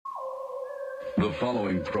The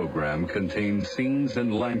following program contains scenes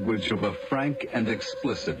and language of a frank and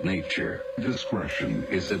explicit nature. Discretion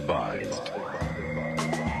is advised.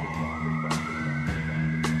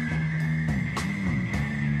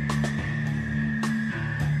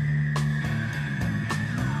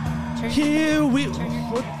 Here we...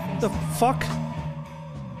 What the fuck?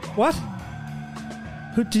 What?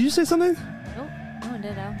 Who, did you say something? Nope, no one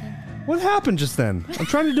did, I don't think. What happened just then? I'm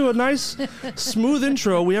trying to do a nice, smooth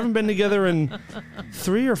intro. We haven't been together in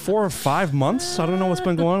 3 or 4 or 5 months. I don't know what's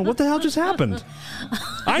been going on. What the hell just happened?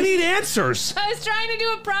 I need answers. I was trying to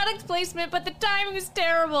do a product placement, but the timing was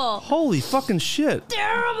terrible. Holy fucking shit.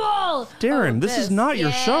 Terrible! Darren, this is not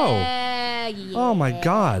your show. Yeah. Oh my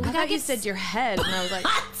God. I thought you said your head, and I was like,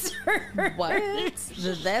 what?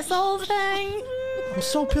 This whole thing? I'm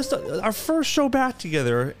so pissed. Our first show back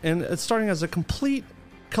together, and it's starting as a complete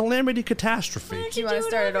calamity catastrophe. Do you want to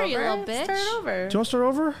start it over? You little bitch. Start it over. Do you want to start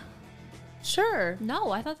over? Sure.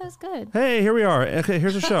 No, I thought that was good. Hey, here we are. Okay,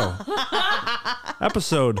 here's the show.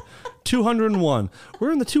 Episode 201.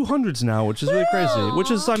 We're in the 200s now, which is really crazy. Which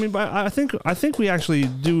is, I mean, I think we actually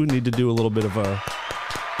do need to do a little bit of a...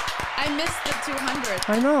 I missed the 200.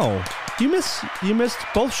 I know. You missed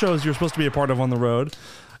both shows you were supposed to be a part of on the road.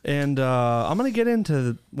 And I'm going to get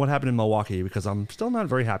into what happened in Milwaukee because I'm still not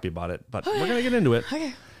very happy about it. But we're going to get into it.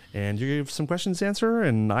 Okay. And you have some questions to answer,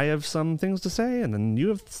 and I have some things to say, and then you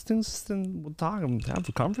have things, and we'll talk and have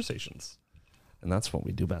conversations. And that's what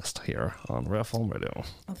we do best here on Ref Home Radio.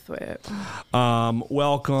 I'll swear.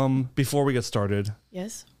 Welcome. Before we get started,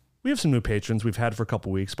 Yes. we have some new patrons we've had for a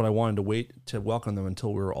couple weeks, but I wanted to wait to welcome them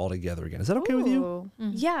until we were all together again. Is that okay with you?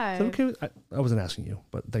 Yeah. Is that okay with, I wasn't asking you,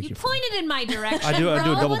 but thank you. You pointed in my direction. I do a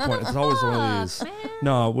bro. double What point. the It's always one of fuck, these. man?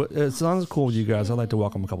 No, as long as it's cool with you guys, I'd like to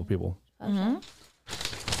welcome a couple people. Mm-hmm.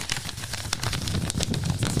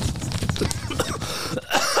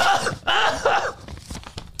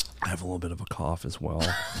 I have a little bit of a cough as well.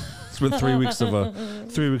 It's been 3 weeks of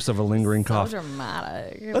a lingering cough. So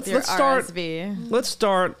dramatic. Let's With your start. RSV. Let's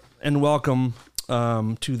start and welcome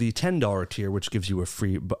to the $10 tier, which gives you a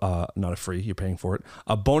free, not a free, you're paying for it,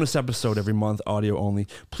 a bonus episode every month, audio only.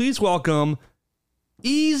 Please welcome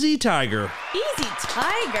Easy Tiger. Easy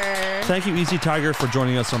Tiger. Thank you, Easy Tiger, for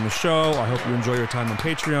joining us on the show. I hope you enjoy your time on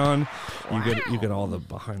Patreon. You get all the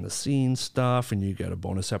behind the scenes stuff, and you get a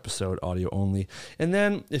bonus episode, audio only. And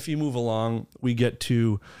then, if you move along, we get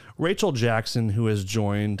to Rachel Jackson, who has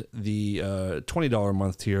joined the $20 a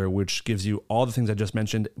month tier, which gives you all the things I just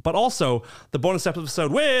mentioned, but also the bonus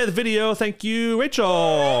episode with video. Thank you,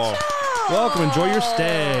 Rachel. Welcome. Enjoy your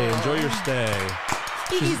stay. Enjoy your stay.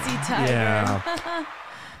 Easy Tiger. Yeah.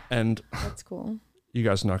 And That's cool. you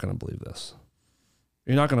guys are not going to believe this.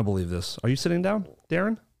 You're not going to believe this. Are you sitting down,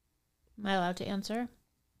 Darren? Am I allowed to answer?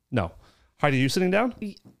 No. Heidi, are you sitting down?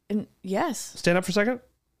 Yes. Stand up for a second.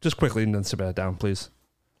 Just quickly and then sit back down, please.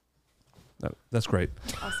 That's great.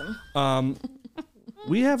 Awesome.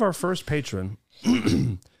 We have our first patron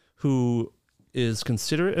who is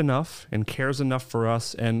considerate enough and cares enough for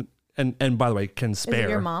us and by the way, can spare. Is it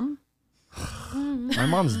your mom? My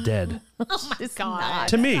mom's dead. Oh my God.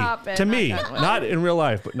 To me, Stop not in real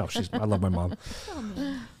life, but no, I love my mom.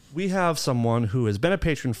 We have someone who has been a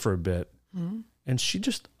patron for a bit, and she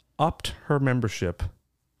just upped her membership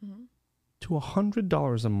to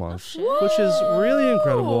 $100 a month, which is really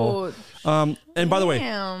incredible. And by the way,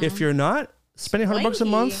 Damn. if you're not spending $100 a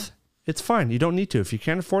month, it's fine. You don't need to. If you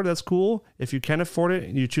can't afford it, that's cool. If you can afford it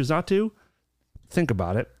and you choose not to, think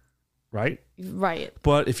about it, right? Right.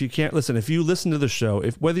 But if you can't listen, if you listen to the show,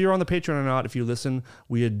 whether you're on the Patreon or not, if you listen,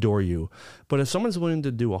 we adore you. But if someone's willing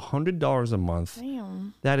to do $100 a month,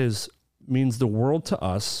 Damn. that means the world to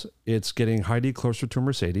us. It's getting Heidi closer to a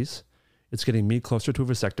Mercedes. It's getting me closer to a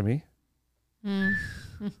vasectomy,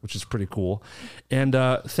 which is pretty cool. And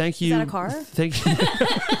thank you. Is that a car? Thank you.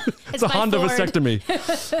 It's a my Honda Ford. vasectomy.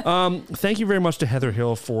 Thank you very much to Heather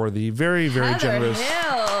Hill for the very, very generous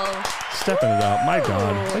Hill. stepping it up. My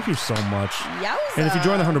God, thank you so much. Yowza. And if you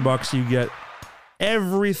join the $100, you get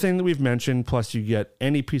everything that we've mentioned, plus you get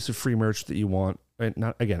any piece of free merch that you want.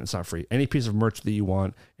 And it's not free. Any piece of merch that you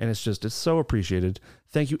want, and it's so appreciated.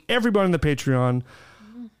 Thank you, everybody on the Patreon.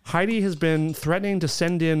 Heidi has been threatening to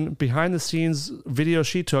send in behind the scenes video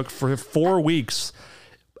she took for 4 weeks.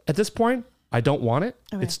 At this point, I don't want it.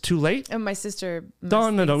 Okay. It's too late. And my sister.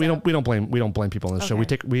 No. messed We things don't blame people on this show.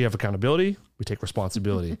 Okay. We have accountability. We take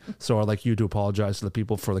responsibility. So I'd like you to apologize to the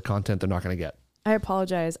people for the content they're not going to get. I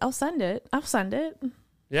apologize. I'll send it.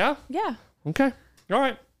 Yeah. Yeah. Okay. All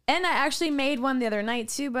right. And I actually made one the other night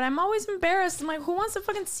too, but I'm always embarrassed. I'm like, who wants to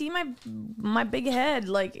fucking see my big head?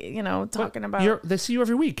 Like, talking about. They see you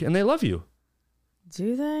every week and they love you.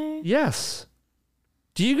 Do they? Yes.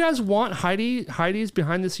 Do you guys want Heidi's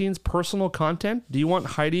behind the scenes personal content? Do you want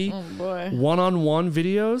Heidi one-on-one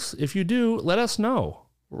videos? If you do, let us know.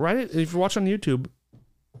 Write it if you're watching on YouTube.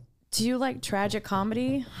 Do you like tragic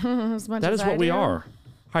comedy as much That as is what I we do? are.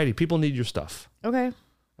 Heidi, people need your stuff. Okay.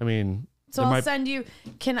 I mean, So I'll send you.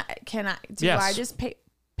 Can I? Do Yes. I just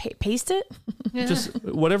paste it? just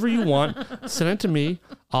whatever you want, send it to me.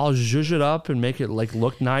 I'll zhuzh it up and make it like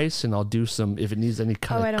look nice, and I'll do some if it needs any I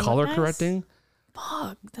kind of don't color look nice? correcting.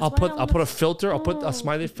 Fuck. that's I'll why I put don't I'll put a filter. I'll put a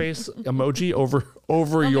smiley face emoji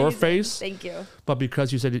over your Amazing. face. Thank you. But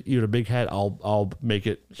because you said you had a big head, I'll make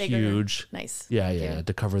it Bigger. huge. Nice. Yeah,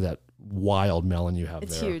 to cover that wild melon you have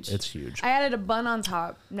It's there. huge. It's huge. I added a bun on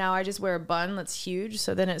top. Now I just wear a bun that's huge.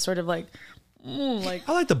 So then it's sort of like, like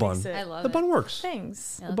I like the bun. makes it- I love The it. bun works.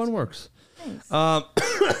 Thanks. The bun works. Thanks. I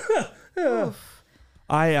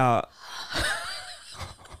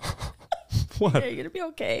what? Are you gonna be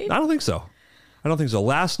okay? I don't think so. I don't think so.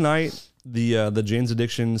 Last night, the Jane's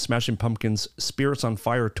Addiction Smashing Pumpkins Spirits on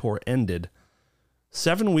Fire tour ended.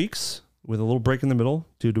 7 weeks with a little break in the middle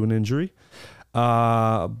due to an injury.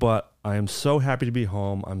 But I am so happy to be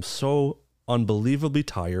home. I'm so unbelievably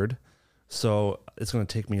tired. So it's going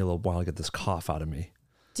to take me a little while to get this cough out of me.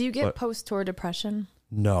 Do you get But- post-tour depression?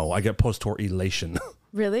 No, I get post-tour elation.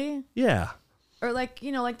 Really? Yeah. Or like,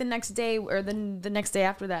 like the next day or the next day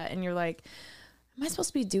after that, and you're like, am I supposed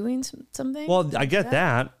to be doing something? Well, I get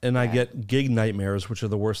that, and I get gig nightmares, which are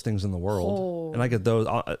the worst things in the world. Oh. And I get those.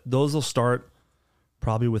 Those will start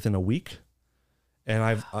probably within a week, and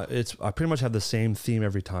I pretty much have the same theme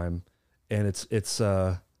every time, and it's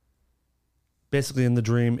basically in the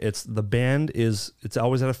dream. It's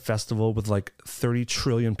always at a festival with like 30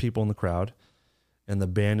 trillion people in the crowd, and the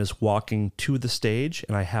band is walking to the stage,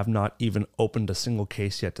 and I have not even opened a single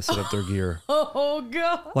case yet to set up their gear. oh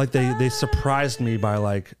god. Like they surprised me by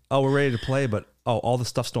like, oh, we're ready to play, but all the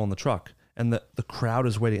stuff's still in the truck, and the crowd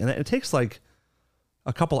is waiting, and it takes like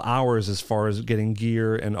a couple hours as far as getting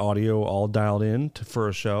gear and audio all dialed in for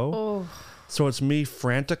a show. Oh. So it's me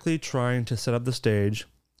frantically trying to set up the stage,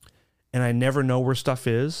 and I never know where stuff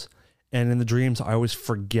is, and in the dreams I always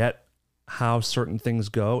forget how certain things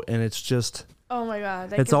go, and it's just Oh my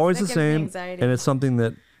god. it's always the that gives me same, anxiety. and it's something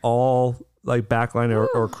that all like backline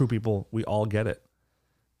or crew people, we all get it.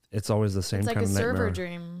 It's always the same It's like kind a of server nightmare.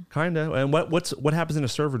 dream. Kind of. And what happens in a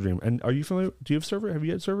server dream? And are you familiar? Do you have server? Have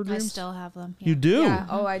you had server I dreams? still have them. You do. Yeah.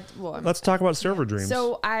 Oh, Let's talk about server dreams.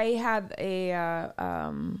 So I had a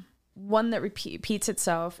one that repeats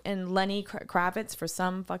itself, and Lenny Kravitz, for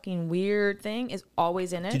some fucking weird thing, is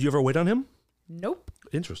always in it. Did you ever wait on him? Nope.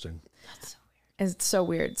 Interesting. It's so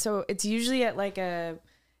weird. So it's usually at like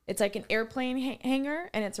it's like an airplane hangar,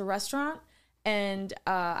 and it's a restaurant, and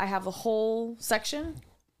I have a whole section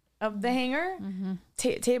of the hangar,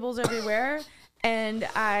 tables everywhere, and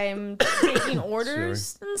I'm taking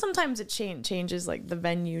orders, and sometimes it changes, like the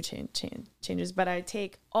venue changes, but I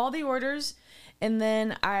take all the orders, and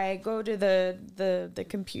then I go to the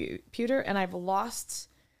computer, and I've lost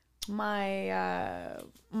my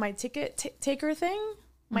my ticket taker thing.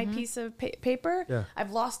 My piece of paper, Yeah.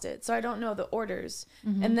 I've lost it, so I don't know the orders.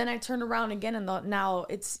 And then I turn around again, and now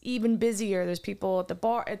it's even busier. There's people at the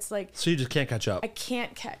bar. It's like So you just can't catch up. I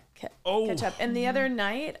can't catch Oh. up. And the other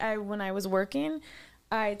night, when I was working,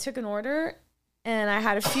 I took an order, and I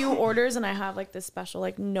had a few orders, and I have like this special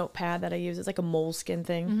like notepad that I use. It's like a moleskin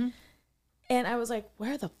thing, and I was like,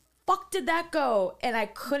 "Where the fuck did that go?" And I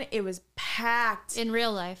couldn't. It was packed. In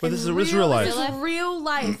real life. But this is real life. This is real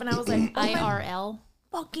life, and I was like, "Oh my IRL.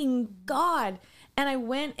 fucking god!" And I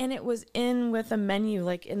went, and it was in with a menu,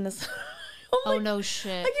 like in this. Oh, no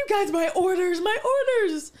shit. Like, you guys, my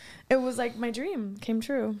orders. It was like my dream came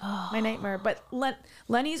true, my nightmare. But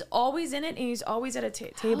Lenny's always in it, and he's always at a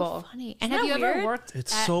table. Funny. And Isn't have you that ever weird? worked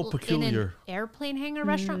It's at- so in peculiar. an airplane hangar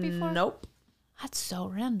restaurant before? Nope. That's so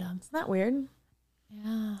random. Isn't that weird?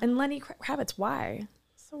 Yeah. And Lenny Kravitz, why?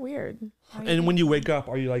 So weird. And when you wake up,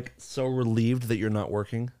 are you like so relieved that you're not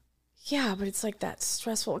working? Yeah, but it's like that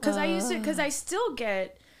stressful. Because I still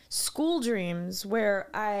get school dreams where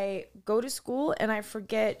I go to school and I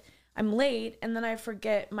forget I'm late, and then I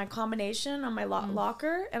forget my combination on my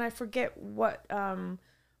locker, and I forget what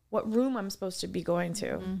room I'm supposed to be going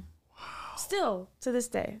to. Still to this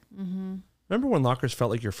day. Remember when lockers felt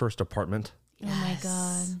like your first apartment? Oh my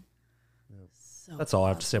god. That's all I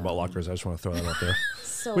have to say about lockers. I just want to throw that out there.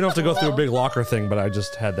 So We don't have to go through a cool. big locker thing, but I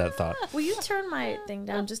just had that thought. Will you turn my thing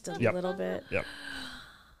down just a Yep. little bit? Yep.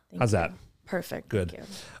 Thank How's you. that? Perfect. Good. Thank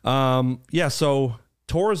you. Yeah, so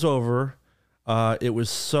tour is over. It was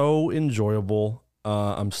so enjoyable.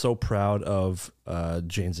 I'm so proud of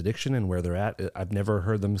Jane's Addiction and where they're at. I've never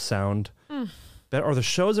heard them sound better, or the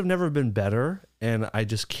shows have never been better. And I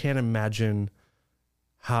just can't imagine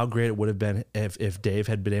how great it would have been if Dave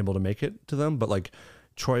had been able to make it to them. But like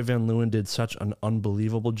Troy Van Leeuwen did such an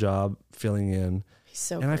unbelievable job filling in. He's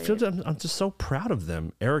so And I great. feel I'm just so proud of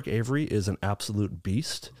them. Eric Avery is an absolute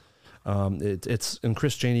beast. And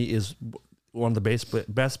Chris Janey is one of the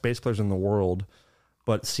best bass players in the world.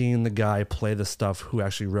 But seeing the guy play the stuff who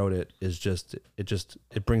actually wrote it is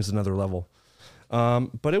it brings another level.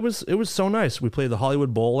 But it was so nice. We played the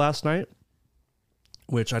Hollywood Bowl last night,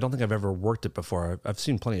 which I don't think I've ever worked it before. I've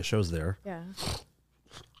seen plenty of shows there. Yeah.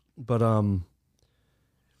 But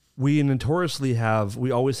we notoriously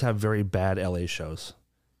we always have very bad LA shows.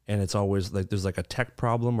 And it's always like there's like a tech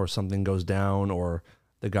problem or something goes down or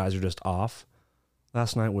the guys are just off.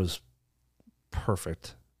 Last night was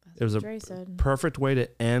perfect. It was a Dre said. perfect way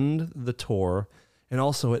to end the tour. And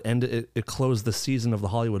also it closed the season of the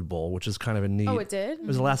Hollywood Bowl, which is kind of a neat. Oh, it did? It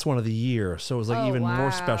was the last one of the year. So it was like even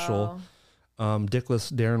more special.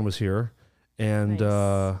 Dickless Darren was here. And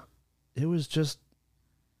Nice. it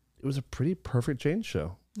was a pretty perfect Jane's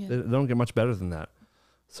show. Yeah. They don't get much better than that.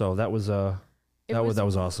 So that was that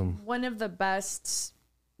was awesome. One of the best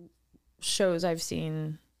shows I've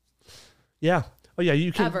seen. Yeah. Oh yeah,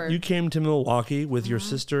 you Ever. came to Milwaukee with your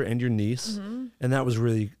sister and your niece, and that was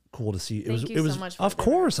really cool to see. It Thank was you it was so much for of dinner.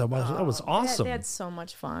 course that was awesome. They had so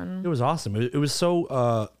much fun. It was awesome. It was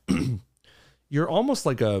so you're almost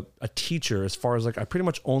like a teacher as far as like I pretty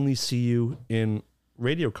much only see you in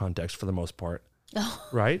radio context for the most part.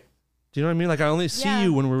 Right? Do you know what I mean? Like I only see Yeah.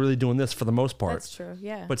 you when we're really doing this for the most part. That's true.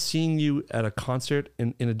 Yeah. But seeing you at a concert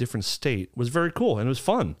in a different state was very cool and it was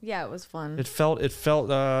fun. Yeah, it was fun. It felt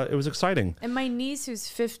it was exciting. And my niece, who's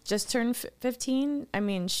just turned 15, I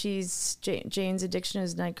mean, she's Jane's Addiction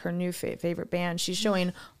is like her new favorite band. She's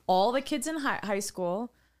showing all the kids in high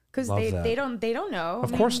school because Love that. they don't know.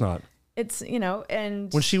 Of course not. It's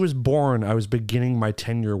and When she was born, I was beginning my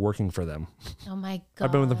tenure working for them. Oh my God.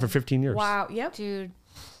 I've been with them for 15 years. wow, yep, Dude.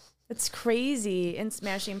 it's crazy. And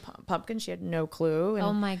Smashing Pumpkins, she had no clue. And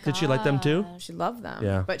Oh my God. Did she like them too? she loved them.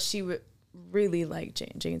 Yeah. but she would really like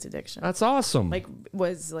Jane's Addiction. That's awesome. Like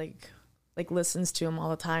was like listens to him all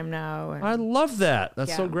the time now. And I love that.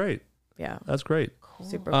 That's so Yeah. great. yeah, That's great.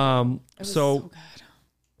 super. So, so good.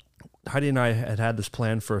 Heidi and I had this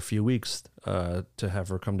plan for a few weeks to have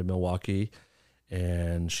her come to Milwaukee,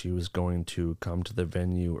 and she was going to come to the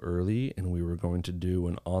venue early, and we were going to do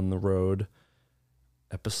an on the road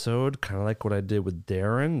episode, kind of like what I did with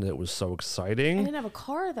Darren. It was so I exciting. didn't have a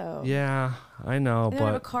car though. Yeah, I know, I didn't but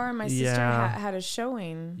have a car, and my sister yeah. had a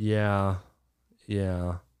showing, yeah.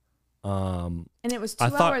 and it was 2 I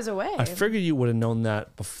thought- hours away. I figured you would have known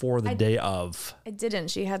that before the day of. I didn't.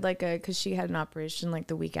 She had because she had an operation like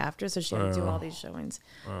the week after, so she had to do all these showings.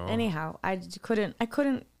 Anyhow, I couldn't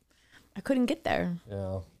get there.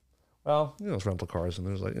 Yeah. Well, it's rental cars, and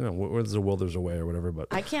there's like where there's a will, there's a way, or whatever. But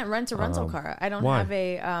I can't rent a rental car. I don't why? have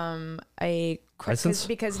a License?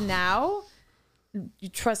 because now, you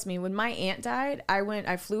trust me. When my aunt died,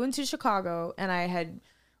 I flew into Chicago, and I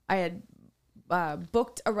had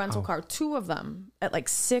booked a rental car, 2 of them at like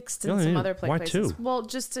Sixt and Really? some other Why places. 2? Well,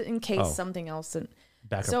 just in case Oh. something else. And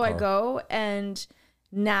backup so I car. go, and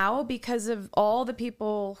now because of all the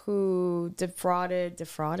people who defrauded,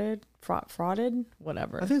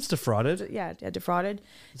 whatever. I think it's defrauded. Yeah, defrauded.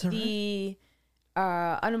 Is that The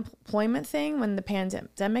unemployment thing when the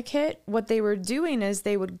pandemic hit, what they were doing is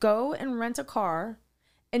they would go and rent a car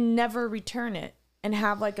and never return it and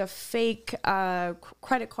have like a fake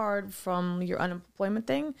credit card from your unemployment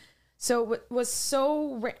thing. So it was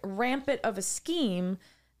so rampant of a scheme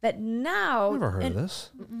that now Never heard of this.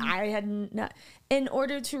 I had not. In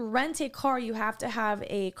order to rent a car, you have to have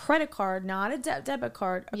a credit card, not a debit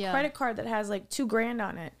card, a Yeah. credit card that has like $2,000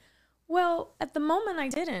 on it. Well, at the moment, I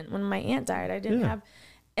didn't. When my aunt died, I didn't Yeah. have,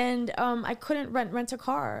 and I couldn't rent a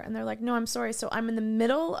car. And they're like, "No, I'm sorry." So I'm in the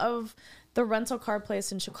middle of the rental car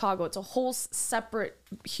place in Chicago. It's a whole separate,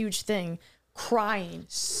 huge thing. Crying,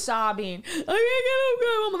 sobbing. I can't get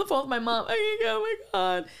I'm on the phone with my mom. I can't get. Oh my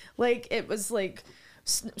God! Like it was like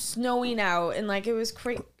snowing out, and like it was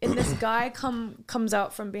crazy. And this guy comes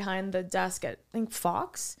out from behind the desk at I think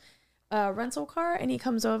Fox rental car, and he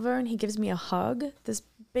comes over and he gives me a hug. This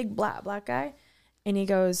big black guy, and he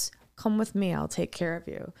goes, "Come with me. I'll take care of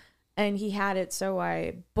you." And he had it, so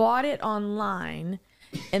I bought it online,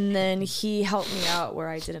 and then he helped me out where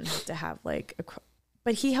I didn't have to have like a.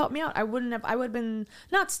 But he helped me out. I would have been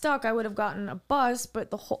not stuck. I would have gotten a bus, but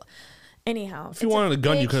the whole. Anyhow, If you wanted a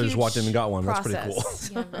gun, you could have just walked in and got one. That's pretty cool.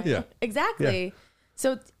 Yeah, right. Yeah. Exactly.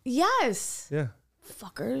 So yes, Yeah.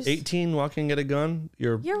 fuckers. 18 walking get a gun.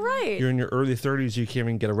 You're right. You're in your early 30s. You can't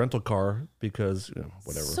even get a rental car because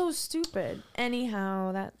whatever. So stupid.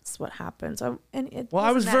 Anyhow, that's what happened. So,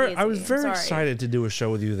 I was very excited to do a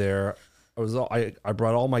show with you there. I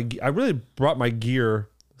brought all my. I really brought my gear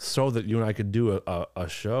so that you and I could do a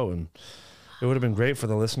show, and it would have been great for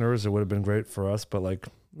the listeners. It would have been great for us, but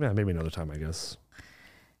maybe another time, I guess.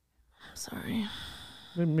 I'm sorry.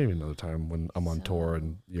 Maybe another time when I'm on tour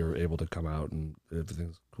and you're able to come out and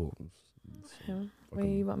everything's cool. Okay.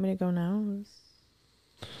 Wait, you want me to go now?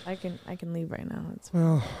 I can leave right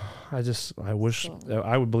now. I wish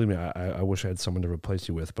I would believe me. I wish I had someone to replace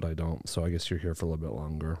you with, but I don't. So I guess you're here for a little bit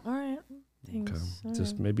longer. All right. Thanks. Okay.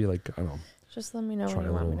 Just maybe I don't know. Just let me know when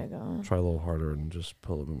you want me to go. Try a little harder and just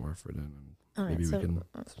put a little bit more effort in. And maybe we can.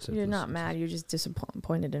 You're not mad. You're just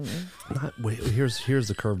disappointed in me. Here's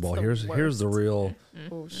the curveball. Here's the real.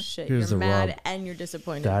 Oh shit! Here's you're the mad rub. and you're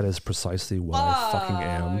disappointed. That is precisely what I fucking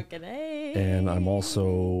am. And I'm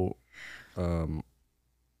also, I'm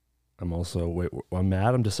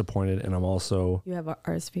mad. I'm disappointed, and I'm also. You have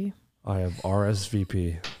RSV. I have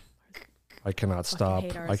RSVP. I cannot stop.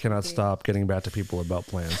 I cannot stop getting back to people about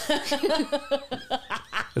plans.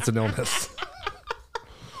 It's an illness.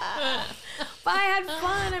 But I had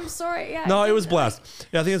fun. I'm sorry. Yeah. No, it was blessed.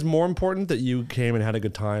 Yeah, I think it's more important that you came and had a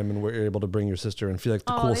good time and were able to bring your sister and feel like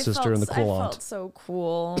the cool sister and the cool aunt. I felt so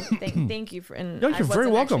cool. Thank you for. And you're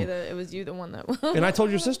very welcome. It was you, the one that. And I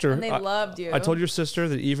told your sister. And they loved you. I told your sister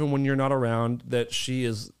that even when you're not around, that she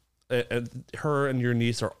is. Her and your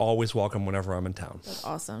niece are always welcome whenever I'm in town. That's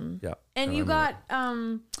awesome. Yeah. And you got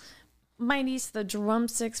my niece the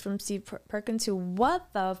drumsticks from Steve Perkins, who,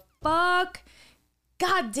 what the fuck?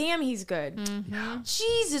 God damn, he's good. Mm-hmm. Yeah.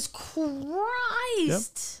 Jesus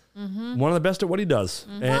Christ. Yep. Mm-hmm. One of the best at what he does.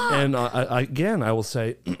 Mm-hmm. And I will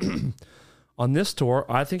say, on this tour,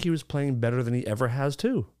 I think he was playing better than he ever has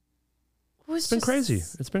too. It's been crazy.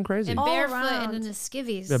 It's been crazy. And barefoot and in his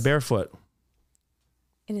skivvies. Yeah, barefoot.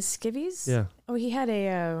 In his skivvies? Yeah. Oh, he had a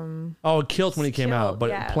a kilt when he came out,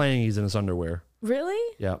 but playing he's in his underwear.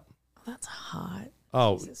 Really? Yeah. Oh, that's hot.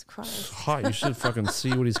 Oh, Jesus Christ. Hot. You should fucking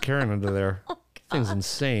see what he's carrying under there. That thing's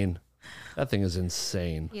insane. That thing is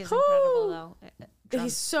insane. He is incredible though.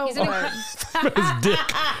 He's so good. His dick.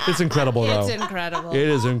 It's incredible though. It's incredible. It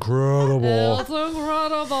is incredible. It's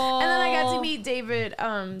incredible. And then I got to meet David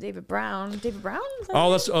Brown. David Brown?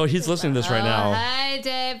 He's listening to this right now. Hi,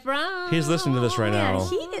 Dave Brown. He's listening to this right now.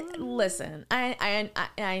 Listen, I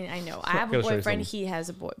know. I have a boyfriend. He has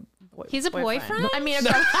a boy. He's a boyfriend? I mean,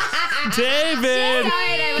 David!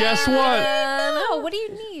 Guess what? No, what do you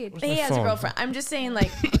need? He has a girlfriend. I'm just saying, like,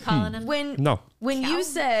 calling him. When you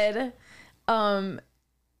said, I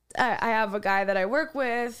have a guy that I work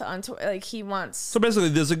with on tour, like he wants. So basically,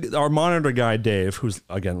 there's our monitor guy, Dave, who's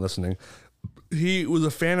again listening. He was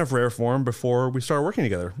a fan of Rare Form before we started working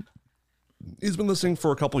together. He's been listening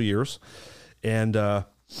for a couple years, and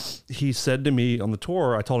he said to me on the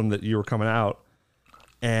tour, I told him that you were coming out.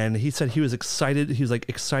 And he said he was excited. He was like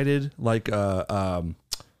excited, like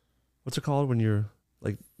what's it called when you're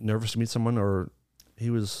like nervous to meet someone? Or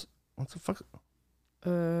he was what's the fuck?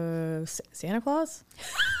 Santa Claus.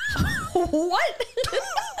 What?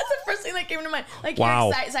 That's the first thing that came to mind. Like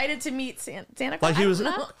you're excited to meet Santa Claus. Like he was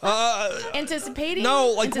anticipating. No,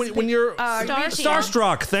 like when you're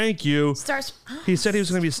starstruck. Thank you. He said he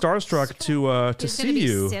was going to be starstruck to see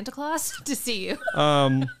you. Santa Claus to see you.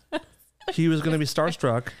 He was going to be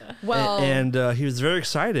starstruck. Well, and he was very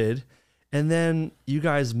excited. And then you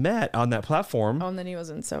guys met on that platform. Oh, and then he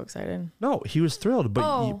wasn't so excited. No, he was thrilled.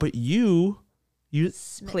 But you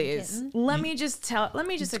please let me just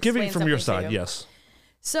give it from your something side. Yes.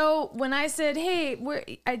 So when I said, "Hey,"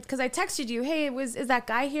 because I texted you, "Hey, is that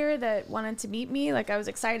guy here that wanted to meet me?" Like I was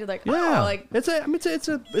excited, like like it's a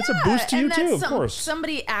boost to you too, of course.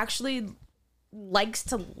 Somebody actually likes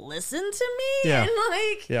to listen to me, and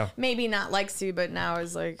maybe not likes to, but now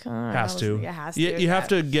is like has to. It has to. You have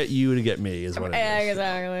to get you to get me is what it is.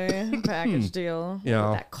 Exactly. Package deal.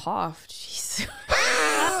 Yeah. That cough, jeez.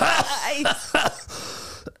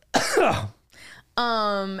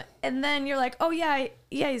 And then you're like, oh yeah,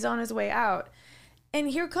 he's on his way out, and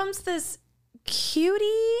here comes this cutie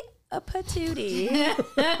patootie,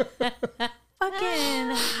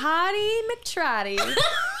 fucking hottie McTrotty.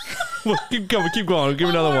 Well, keep going. Give me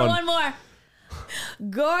another one. One more.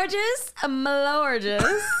 Gorgeous,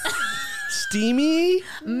 malorgeous, steamy,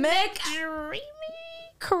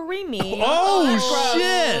 creamy. Oh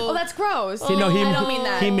shit! Oh, that's gross. I don't mean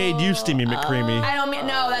that. He made you steamy McCreamy. I don't mean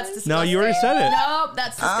that's disgusting. No, you already said it. Nope,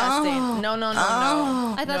 that's disgusting. No.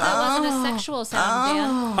 I thought that wasn't a sexual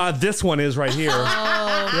sound, Dan. This one is right here.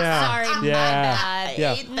 Oh, Yeah. sorry, my bad.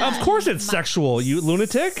 Yeah. hate that. Of course it's sexual, you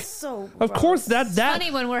lunatic. So Of course that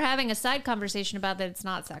Funny when we're having a side conversation about that it's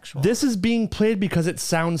not sexual. this is being played because it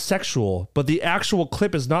sounds sexual, but the actual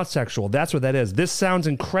clip is not sexual. That's what that is. This sounds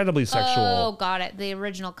incredibly sexual. Oh, got it. The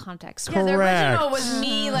original context. Yeah, the original Correct. was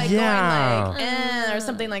me like Yeah. going like or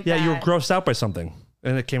something like Yeah, that. you were grossed out by something,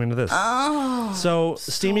 and it came into this. Oh, So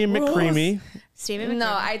Steamy and McCreamy. Steven no,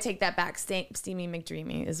 McDermott. I take that back. Steamy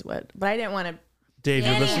McDreamy is what, but I didn't want to. Dave,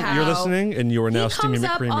 Anyhow, you're listening, and you are now He Steamy comes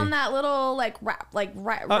up McCreamy. on that little like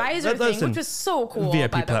riser thing, listen, which was so cool.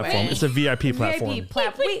 VIP by the platform. way. It's a VIP platform. VIP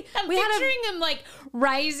platform. I'm We had a picturing him like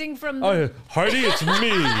rising from the. Oh, Heidi, it's me, What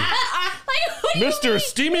do you Mr. mean?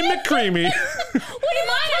 Steamy McCreamy. We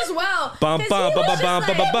might as well. Bum 'cause bum he bum was bum just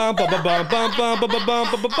bum bum like- bum bum bum bum bum bum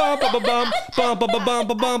bum bum bum bum bum bum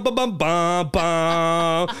bum bum bum bum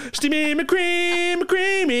bum. Steamy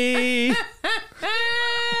McCreamy.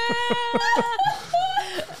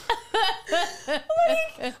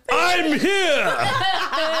 I'm here.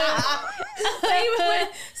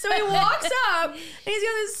 So he walks up and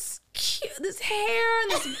he's got this hair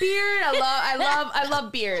and this beard. I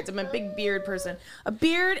love beards. I'm a big beard person. A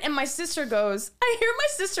beard, and my sister goes. I hear my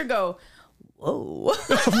sister go, "Whoa!"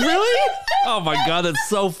 Really? Oh my god, that's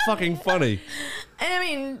so fucking funny. And I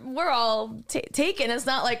mean, we're all taken. It's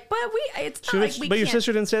not like, but it's not like we But your can't.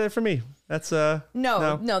 sister didn't say that for me. That's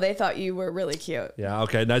No, they thought you were really cute. Yeah.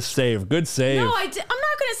 Okay. Nice save. Good save. No, I'm not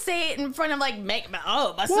gonna say it in front of like my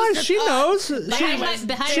Why? sister. She knows. Behind my She'd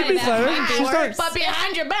be back, flattered. behind She's my not. words. But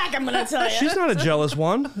behind your back, I'm gonna tell you. She's not a jealous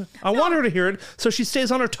one. I want her to hear it, so she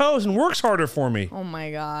stays on her toes and works harder for me. Oh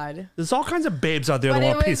my god. There's all kinds of babes out there But that it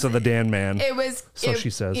want a piece was- of the Dan man. It was. So she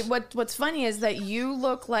says. What's funny is that you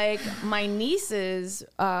look like my niece's,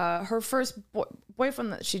 her first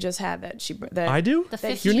boyfriend that she just had. I do. The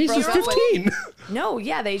that Your he niece is broke up with. 15. No,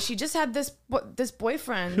 yeah, she just had this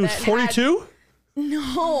boyfriend. Who's that had- 42?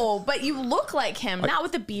 No, but you look like him, not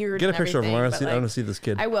with the beard. Get a and picture of him. everything, I but, want to see this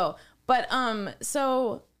kid. I will. But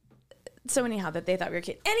so anyhow, that they thought we were a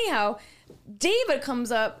kid. Anyhow, David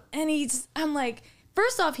comes up and I'm like,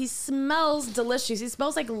 first off, he smells delicious. He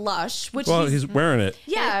smells like Lush, which Well, he's wearing it.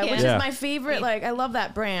 yeah, which Yeah. is my favorite. Like, I love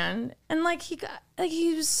that brand. And like he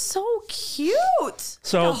was so cute.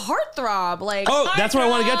 So- like a heartthrob. Like, Oh, that's what I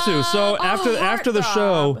want to get to. So after the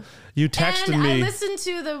show, heartthrob. you texted and me. I listened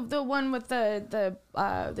to the one with the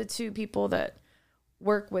two people that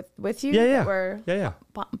work with you. Yeah, that were yeah.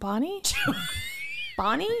 Bonnie,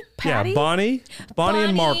 Bonnie, Patty. Yeah, Bonnie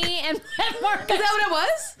and Mark. and Mark. Is that what it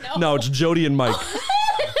was? No, it's Jody and Mike.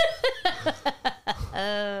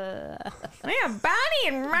 Yeah, Bonnie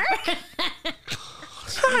and Mark.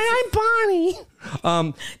 Hi, I'm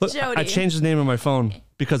Bonnie. Look, Jody. I changed the name of my phone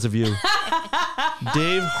because of you.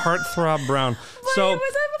 Dave Heartthrob Brown. So it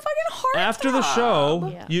was a fucking heart. after the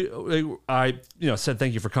show, I said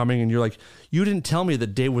thank you for coming, and you're like, you didn't tell me that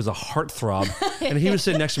Dave was a heartthrob, and he was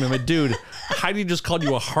sitting next to me. I'm like, dude, Heidi just called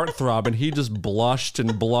you a heartthrob, and he just blushed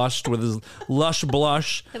and blushed with his lush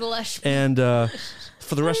blush. And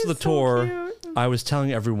for the rest of the tour, cute. I was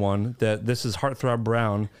telling everyone that this is Heartthrob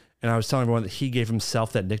Brown, and I was telling everyone that he gave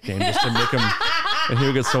himself that nickname just to make him, and he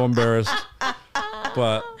would get so embarrassed.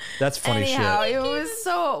 But that's funny Anyhow, shit. it was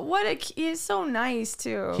so he's so nice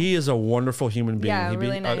too. He is a wonderful human being. Yeah,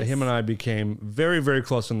 really nice. Him and I became very, very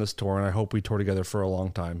close on this tour, and I hope we tour together for a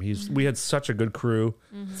long time. We had such a good crew.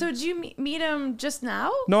 So did you meet him just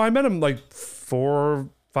now? No, I met him like 4 or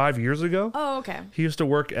 5 years ago. Oh, okay. He used to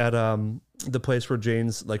work at the place where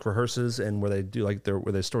Jane's like rehearses and where they do like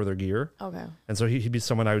where they store their gear. Okay. And so he'd be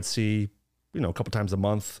someone I would see, a couple times a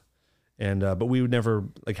month. And but we would never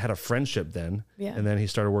like had a friendship then. Yeah. And then he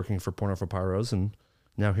started working for Porno for Pyros, and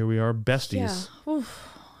now here we are, besties. Yeah. Oof.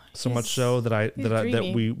 So much so that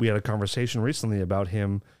dreamy. we had a conversation recently about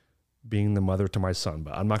him being the mother to my son,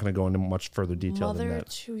 but I'm not going to go into much further detail than Mother that.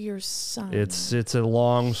 to your son. It's a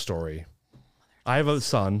long story. I have a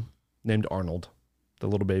son named Arnold, the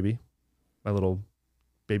little baby, my little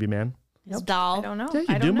baby man. His I doll. don't know. Yeah, you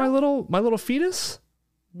I do don't know. my little fetus.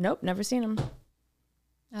 Nope, never seen him.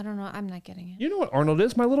 I don't know. I'm not getting it. You know what Arnold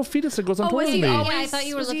is? My little fetus that goes on tour was with he me. always? Yeah, I thought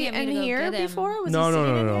you were was looking he at me in to go here get him. before? Was No, he no,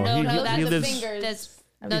 sitting no, in no, here? no. No, He- no, he that's the lives- fingers.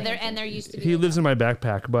 No, there used to be. He lives in my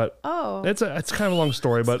backpack, but Oh. it's kind of a long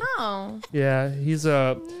story. But Oh. yeah, he's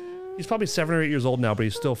probably 7 or 8 years old now, but he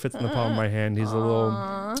still fits in the palm of my hand. He's a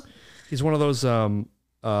little. He's one of those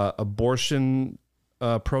abortion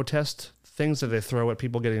protest things that they throw at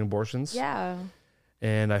people getting abortions. Yeah.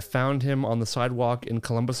 And I found him on the sidewalk in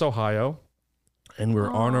Columbus, Ohio, and we were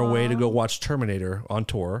on our way to go watch Terminator on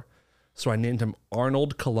tour. So I named him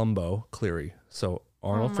Arnold Columbo Cleary. So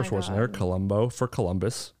Arnold for my Schwarzenegger, God. Columbo for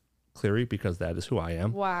Columbus, Cleary because that is who I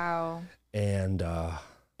am. Wow. And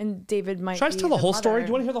David might. should I be tell the whole story? mother. Do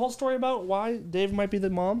you want to hear the whole story about why Dave might be the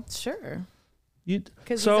mom? Sure.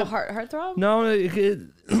 Because He's a heartthrob. No,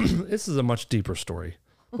 this is a much deeper story.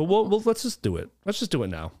 But we'll let's just do it. Let's just do it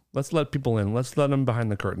now. Let's let people in. Let's let them behind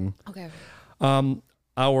the curtain. Okay.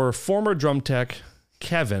 Our former drum tech,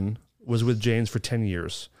 Kevin, was with Jane's for 10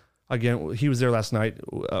 years. Again, he was there last night.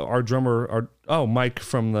 Our drummer, Mike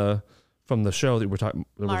from the show that we're talking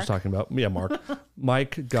about. Yeah, Mark.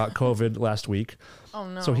 Mike got COVID last week. Oh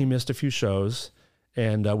no. So he missed a few shows,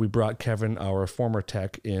 and we brought Kevin, our former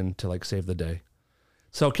tech, in to like save the day.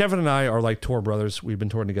 So Kevin and I are like tour brothers. We've been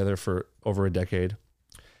touring together for over a decade.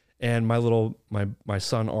 And my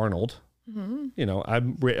son Arnold, you know,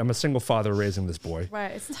 I'm a single father raising this boy.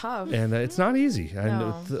 Right, it's tough. And it's not easy.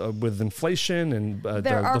 And with inflation and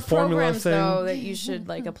there are the formula programs thing, though that you should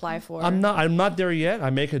like apply for. I'm not there yet. I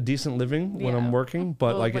make a decent living when I'm working,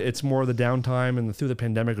 but Well, it's more the downtime, and through the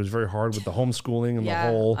pandemic it was very hard with the homeschooling and Yeah.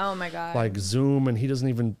 the whole Oh my God. like Zoom, and he doesn't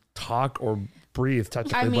even talk or breathe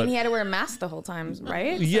technically. I mean, but he had to wear a mask the whole time,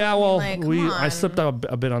 right? So, yeah, I mean, well, like, come I on. slipped out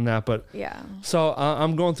a bit on that, but Yeah. so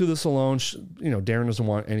I'm going through this alone. Darren doesn't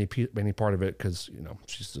want any part of it because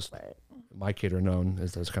she's just Right. my kid, or known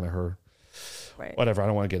as that's kind of her. Right. Whatever. I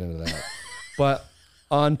don't want to get into that. But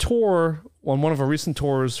on tour, on one of our recent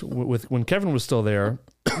tours with when Kevin was still there,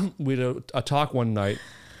 we had a talk one night,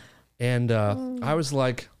 and I was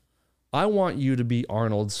like, "I want you to be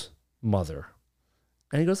Arnold's mother."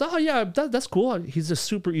 And he goes, "Oh yeah, that's cool." He's just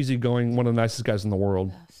super easygoing, one of the nicest guys in the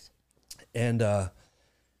world. Yes. And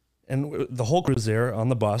the whole crew's there on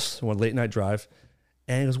the bus, one late night drive.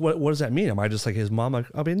 And he goes, "What does that mean? Am I just like his mom?"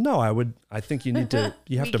 I mean, no. I think you have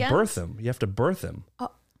to birth him. You have to birth him.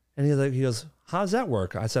 Oh. And he goes, "How does that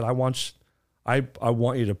work?" I said, I want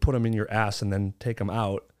you to put him in your ass and then take him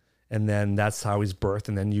out, and then that's how he's birthed,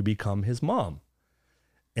 and then you become his mom."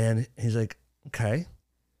 And he's like, "Okay."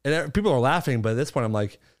 And people are laughing, but at this point, I'm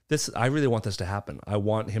like, I really want this to happen. I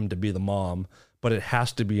want him to be the mom, but it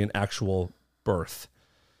has to be an actual birth.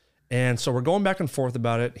 And so we're going back and forth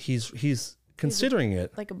about it. He's considering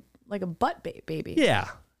it Like a butt baby. Yeah.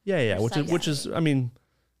 Which is, I mean,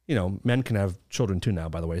 men can have children too now,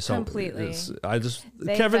 by the way. So Completely.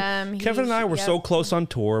 Kevin and I were so close on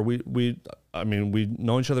tour. We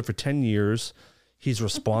known each other for 10 years. He's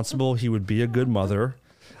responsible. He would be a good mother.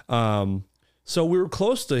 So we were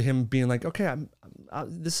close to him being like, okay,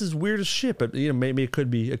 this is weird as shit, but maybe it could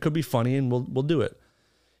be funny, and we'll do it.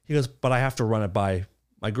 He goes, but I have to run it by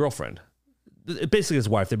my girlfriend, basically his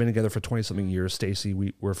wife. They've been together for 20 something years. Stacy,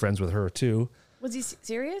 we're friends with her too. Was he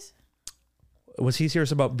serious? Was he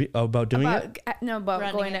serious about doing it? No, about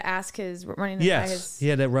Running going it. to ask his running. Yes, he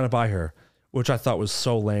had to run it by her, which I thought was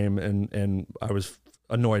so lame, and I was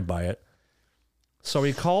annoyed by it. So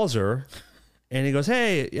he calls her, and he goes,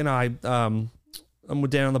 "Hey, I'm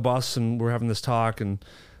with Dan on the bus, and we're having this talk, and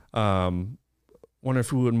wonder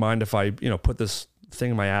if you wouldn't mind if I, put this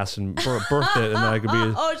thing in my ass and birth it, and then I could be."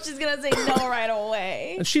 Oh, she's gonna say no right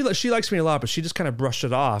away. And she likes me a lot, but she just kind of brushed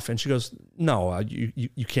it off, and she goes, "No,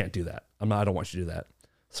 you can't do that. I don't want you to do that."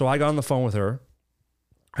 So I got on the phone with her.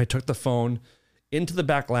 I took the phone into the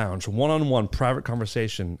back lounge, one-on-one private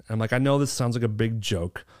conversation. I'm like, I know this sounds like a big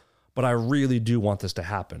joke, but I really do want this to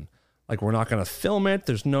happen. Like, we're not going to film it.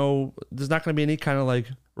 There's not going to be any kind of like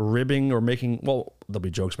ribbing or there'll be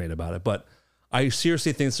jokes made about it, but I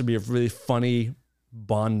seriously think this would be a really funny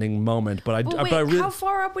bonding moment. But Wait, I really, how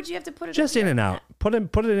far up would you have to put it? just up in your- and out, put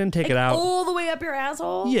it in, take like it out. all the way up your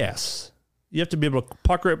asshole. Yes. You have to be able to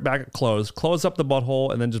pucker it back, close up the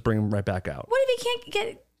butthole, and then just bring him right back out. What if he can't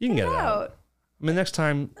get? You can get it out. I mean, next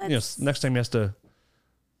time he has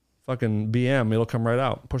fucking BM, it'll come right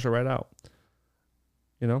out, push it right out.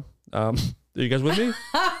 Are you guys with me?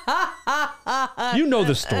 You know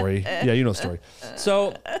the story. Yeah, you know the story.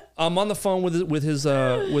 So I'm on the phone with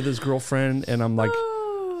his girlfriend, and I'm like,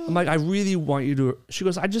 I really want you to. She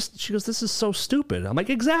goes, this is so stupid. I'm like,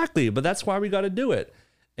 exactly, but that's why we got to do it.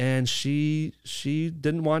 And she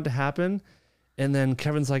didn't want it to happen. And then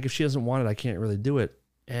Kevin's like, if she doesn't want it, I can't really do it.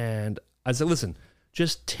 And I said, listen,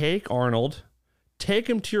 just take Arnold, take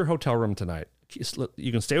him to your hotel room tonight.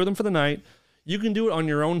 You can stay with him for the night. You can do it on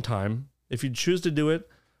your own time. If you choose to do it,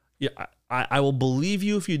 yeah, I will believe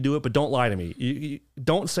you if you do it, but don't lie to me. You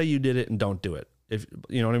don't say you did it and don't do it. If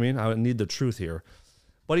you know what I mean? I need the truth here.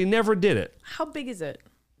 But he never did it. How big is it?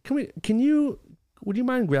 Would you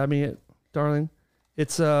mind grabbing it, darling?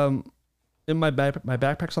 It's in my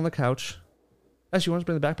backpack's on the couch. Actually, you want to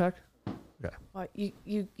bring the backpack? Okay. What,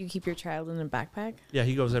 you keep your child in a backpack? Yeah,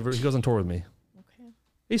 he goes on tour with me. Okay.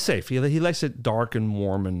 He's safe. He likes it dark and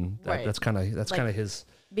warm, and Right. that's kind of Like his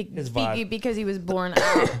His vibe. because he was born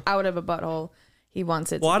out of a butthole. He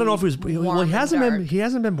wants it. Well, to I don't know if be he hasn't warm and been. dark. He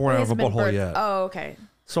hasn't been born He out of a hasn't been butthole birthed- yet. Oh, okay.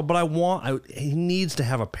 So, but he needs to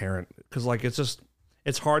have a parent because, like,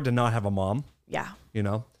 it's hard to not have a mom. Yeah. You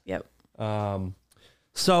know. Yep.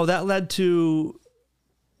 So that led to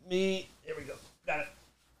me. Here we go. Got it.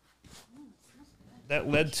 That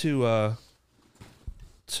led to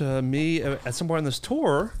me at some point in this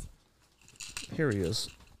tour. Here he is.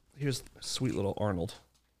 Here's sweet little Arnold.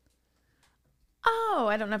 Oh,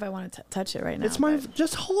 I don't know if I want to touch it right now. It's my.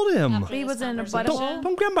 Just hold him. He was in a Don't- butthole.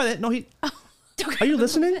 Don't grab by that. No, he. Are you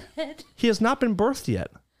listening? He has not been birthed yet.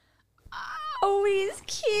 Oh, he's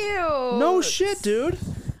cute. No shit, dude.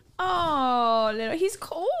 Oh, little. He's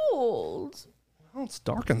cold. Oh, it's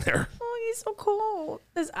dark in there. Oh, he's so cold.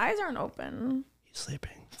 His eyes aren't open. He's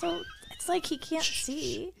sleeping. So it's like he can't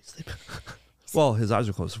see. He's sleeping. Well, his eyes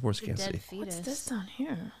are closed. Of course, he can't Dead see. fetus. What's this down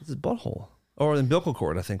here? It's his butthole. Or the umbilical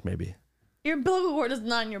cord, I think, maybe. Your umbilical cord is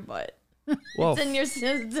not in your butt. Well, It's in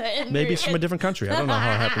your maybe it's from a different country. I don't know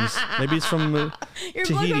how it happens. Maybe it's from your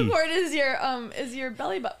Tahiti. umbilical cord is your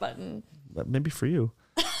belly button. Maybe for you.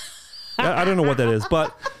 I don't know what that is,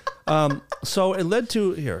 but so it led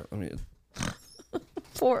to here. I mean,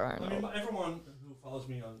 Poor Arnold. everyone who follows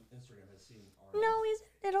me on Instagram has seen Arnold. No, he's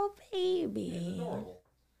a little baby. Adorable.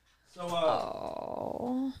 So,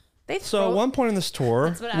 Oh. They so at one point in this tour,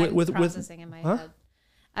 That's what I'm with processing in my head.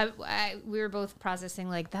 We were both processing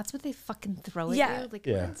like that's what they fucking throw at Yeah. you. Like,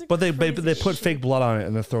 yeah, that's a but they crazy put shit. fake blood on it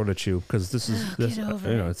and they throw it at you because this is this Get over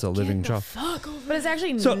you know it. it's a living child. But it's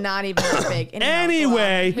actually So- not even that big. Anyhow, go on.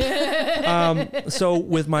 Anyway, so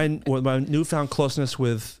with my newfound closeness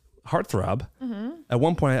with Heartthrob, at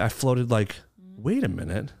one point I floated like, wait a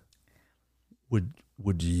minute,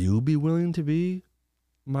 would you be willing to be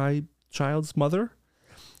my child's mother?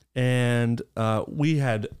 And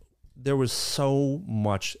there was so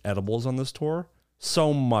much edibles on this tour.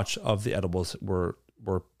 So much of the edibles were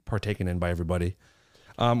partaken in by everybody.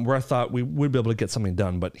 Where I thought we would be able to get something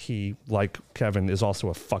done, but he, like Kevin, is also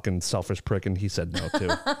a fucking selfish prick, and he said no too.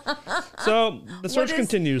 So the search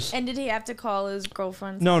continues. And did he have to call his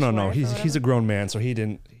girlfriend? No. wife or He's whatever? a grown man, so he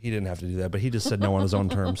didn't have to do that. But he just said no on his own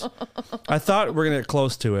terms. I thought we're gonna get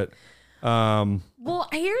close to it. Well,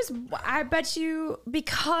 I bet you,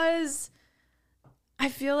 because I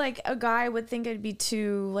feel like a guy would think it'd be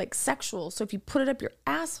too like sexual. So if you put it up your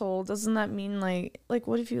asshole, doesn't that mean like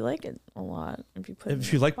what if you like it a lot?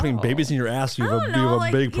 If you like putting babies in your ass, you I have don't you have know, a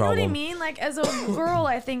like, big you know problem. what I mean? Like as a girl,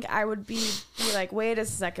 I think I would be like, wait a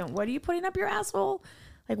second, what are you putting up your asshole?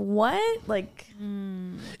 Like what? Like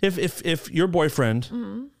If your boyfriend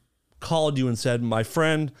Mm-hmm. called you and said, my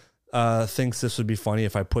friend thinks this would be funny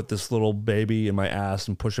if I put this little baby in my ass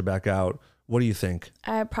and push it back out, what do you think?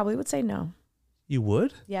 I probably would say no. You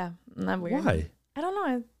would? Yeah, isn't that weird? Why? I don't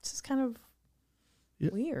know. It's just kind of Yeah.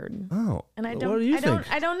 weird. Oh, And I What don't. do you I think?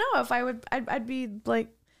 don't know if I would. I'd be like,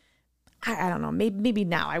 I don't know. Maybe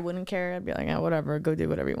now I wouldn't care. I'd be like, oh, whatever. Go do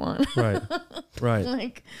whatever you want. Right, right.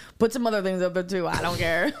 Like, put some other things up there too. I don't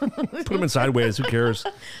care. Put them in sideways. Who cares?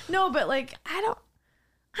 No, but like, I don't.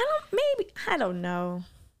 Maybe I don't know.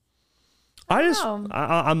 I just, know.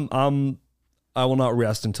 I will not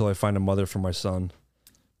rest until I find a mother for my son.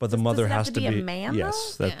 But the mother it have has to to be a be man,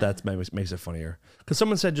 yes. though? That makes it funnier. Because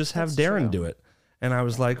someone said just have That's Darren true. do it, and I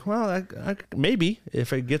was like, well, I maybe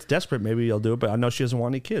if it gets desperate, maybe I'll do it. But I know she doesn't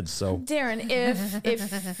want any kids, so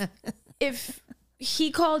Darren, if he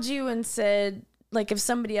called you and said, like, if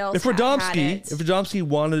somebody else if had Radomski, it,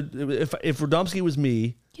 if Radomski was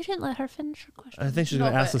me, You didn't let her finish her question. I think she's No,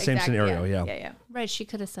 going to ask but the same exactly, scenario. Yeah, yeah. Right, she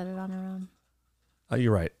could have said it on her own.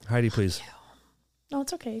 You're right, Heidi. Please, No,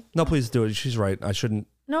 it's okay. no, please do it. She's right. I shouldn't.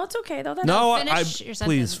 No, it's okay though. That's No, Finish your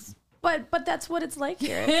please. sentence. But that's what it's like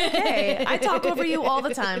here. It's okay. I talk over you all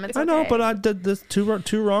the time. It's I know, okay. but I did this two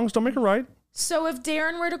wrongs don't make a right. So if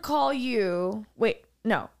Darren were to call you, wait,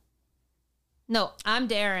 no. No, I'm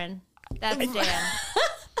Darren. That's Dan.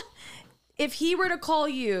 If he were to call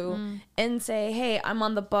you and say, "Hey, I'm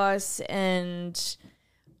on the bus and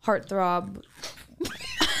Heartthrob."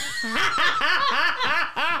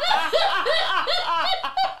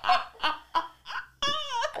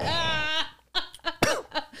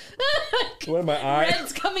 What am I?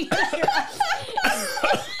 Red's coming out of your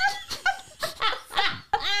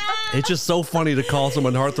It's just so funny to call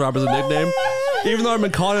someone Heartthrob as a nickname. Even though I've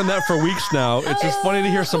been calling him that for weeks now, it's just funny to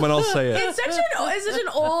hear someone else say it. It's such an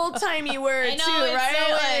old timey word I know, too, it's right?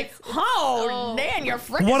 so Like, oh, Dan, you're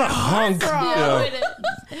freaking What a hunk. Heartthrob. Yeah. It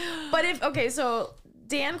is. But if so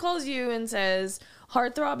Dan calls you and says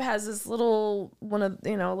Heartthrob has this little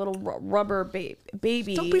little rubber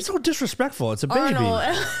baby. Don't be so disrespectful. It's a baby.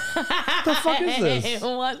 Arnold What the fuck is this?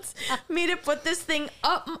 wants me to put this thing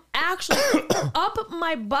up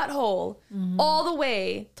my butthole all the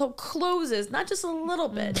way till it closes, not just a little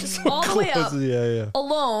bit, just all the way up. Yeah.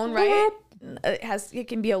 Alone, right? It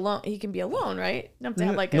can be alone. He can be alone, right? You don't have to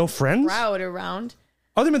have like No a friends? crowd around.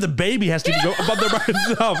 Oh, they meant the baby has to go up there by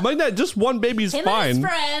itself. Like that, just one baby's Him fine.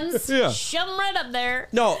 and his friends. Yeah. Shove them right up there.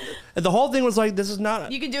 No, the whole thing was like, this is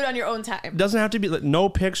not. You can do it on your own time. Doesn't have to be like, no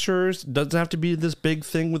pictures. Doesn't have to be this big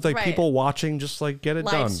thing with like Right. people watching. Just like get it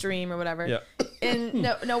Live done. stream or whatever. Yeah. And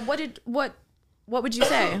no. What would you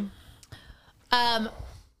say?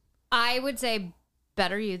 I would say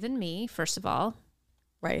better you than me, first of all.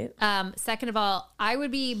 Right. Second of all, I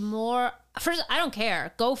would be more. First, I don't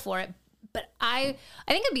care. Go for it. But I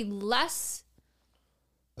think I'd be less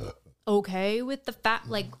okay with the fact,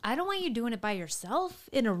 like, I don't want you doing it by yourself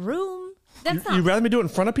in a room. That's not. You'd rather me do it in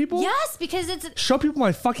front of people? Yes, because it's. Show people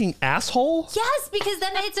my fucking asshole? Yes, because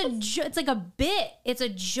then it's like a bit. It's a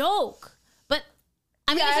joke. But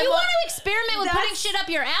I mean, Yeah, if you I'm want to experiment with putting that's- shit up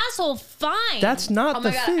your asshole, fine. That's not Oh my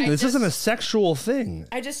the God, thing. I This isn't a just- sexual thing.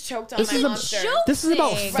 I just choked on This my is a monster. joke. This is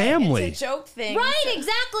about thing. family. It's a joke thing. right,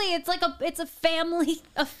 exactly. It's like it's a family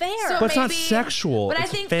affair. So But it's not maybe- sexual. But It's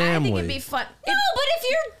I think family. it'd be fun. no, but if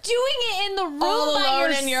you're doing it in the room All by alone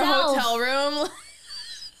yourself, in your hotel room.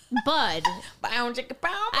 bud. Bow, chicka, bow,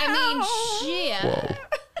 I mean, bow. shit.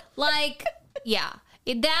 Like, yeah.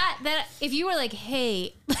 That if you were like,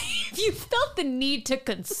 hey, if you felt the need to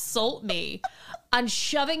consult me on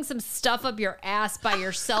shoving some stuff up your ass by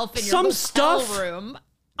yourself in your Some hotel stuff? room,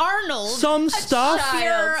 Arnold, Some stuff? you're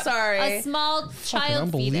Child, sorry. a small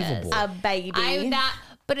child fetus. unbelievable. A baby.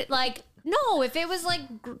 But it like no, if it was like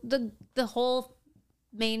the whole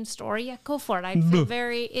main story, yeah, go for it. I'd feel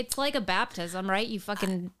very. It's like a baptism, right? You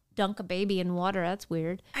fucking dunk a baby in water. That's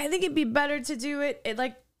weird. I think it'd be better to do it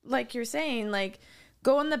like you're saying, like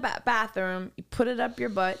go in the bathroom, you put it up your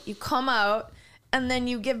butt, you come out, and then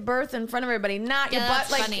you give birth in front of everybody, not your Yeah, butt.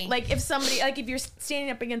 that's funny. Like if somebody, like if you're standing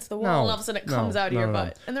up against the wall, No, and all of a sudden it comes out of your no.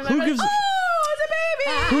 butt, and they're Who like, gives- "Oh, it's a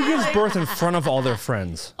baby!" Who gives birth in front of all their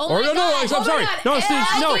friends? Oh my no, God. I'm Oh my sorry. God. No, Steve,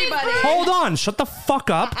 no. Everybody. Hold on. Shut the fuck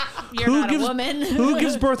up. You're not a woman. Who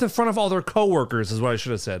gives birth in front of all their coworkers is what I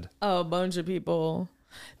should have said. A bunch of people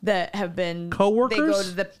that have been Coworkers?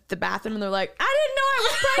 They go to the bathroom and they're like, "I didn't know I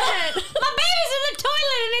was pregnant. My baby's in the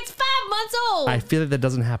toilet and it's 5 months old. I feel like that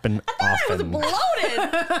doesn't happen I was often.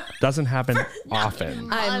 bloated. Doesn't happen often.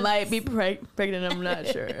 I might be pregnant. I'm not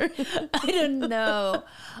sure." I don't know.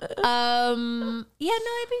 Yeah,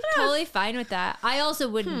 no, I'd be totally fine with that. I also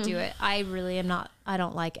wouldn't do it. I really am not. I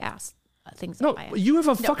don't like ass things. No, on my ass. you have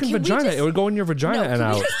a fucking can we vagina. just- It would go in your vagina No, and can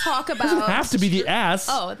out. we just talk about? It doesn't have to be the ass.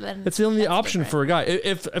 Oh, then it's the only that's option for a guy.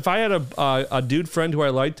 If I had a dude friend who I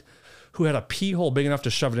liked who had a pee hole big enough to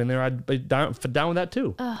shove it in there, I'd be down with that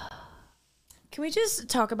too. Can we just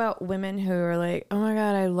talk about women who are like, "Oh my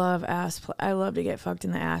god, I love ass. I love to get fucked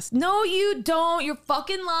in the ass." No, you don't. You're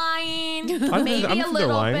fucking lying. Maybe I don't a think they're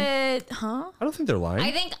little lying. bit, huh? I don't think they're lying.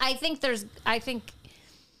 I think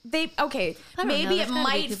They okay. I don't know, Maybe there's it gotta be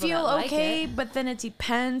might people feel that like okay, it. but then it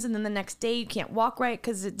depends, and then the next day you can't walk right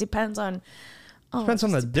because it depends on. Depends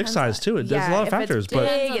on the dick size too. There's a lot of if it's factors, but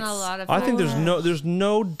big, Depends on a it's- lot of I think factors. there's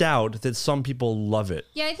no doubt that some people love it.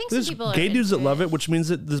 Yeah, I think some There's people are gay dudes that into love it, which means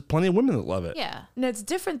that there's plenty of women that love it. Yeah. And it's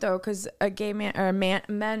different though, because a gay man or a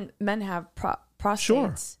men have prostates,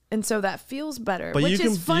 Sure. and so that feels better. But which you can,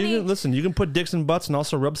 is funny. listen. You can put dicks in butts and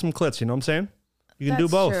also rub some clits. You know what I'm saying? You can do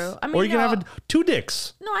That's both, true. I or mean, you can have no. two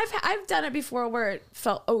dicks. No, I've done it before where it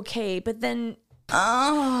felt okay, but then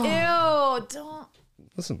ew, don't.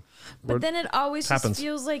 Listen, But then it always happens. just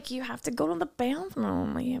feels like you have to go to the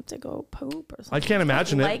bathroom, like you have to go poop or something. I can't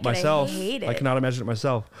imagine like it myself. I hate it. I cannot imagine it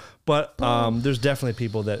myself. But there's definitely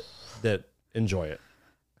people that enjoy it.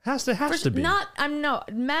 Has to be I'm no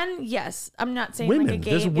men. Yes, I'm not saying women. like a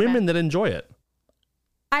gay. There's gay women man. that enjoy it.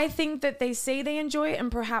 I think that they say they enjoy it,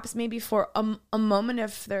 and perhaps maybe for a moment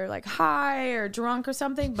if they're like high or drunk or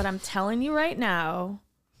something. But I'm telling you right now,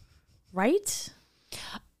 right?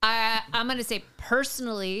 I'm going to say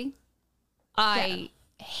personally, I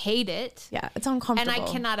hate it. Yeah, it's And uncomfortable. I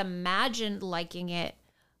cannot imagine liking it,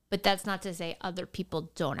 but that's not to say other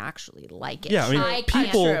people don't actually like it. Yeah, I mean, can't-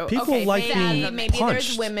 people True. like maybe, being maybe punched.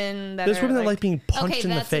 there's women that There's are women that like like being punched Okay, in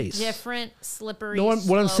the that's face. a different slippery. No, what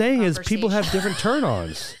I'm slope saying is people have conversation. different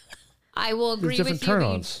turn-ons. I will agree different with you. But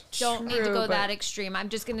turn-ons. you don't need to True, go but- that extreme. I'm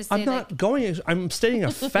just going to say I'm that. not going. I'm stating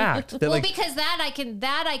a fact that Well, like because that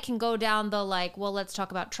I can go down the like. Well, let's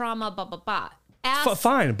talk about trauma. Blah blah blah.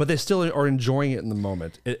 fine, but they still are enjoying it in the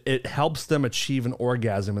moment. It helps them achieve an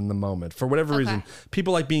orgasm in the moment for whatever reason.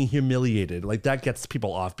 People like being humiliated, like that gets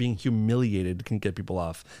people off. Being humiliated can get people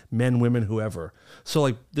off. Men, women, whoever. So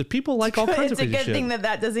like the people like all kinds of crazy shit. It's a good thing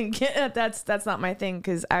that doesn't get. That's not my thing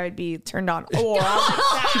because I would be turned on.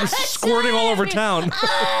 She was squirting all over town. Oh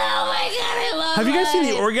my god, I love Have you guys seen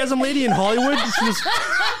the orgasm lady in Hollywood? She just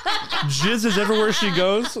jizzes everywhere she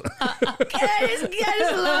goes. I just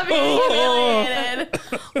love being humiliated.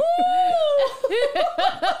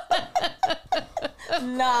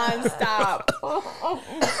 Non-stop. Oh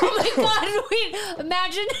my god, wait.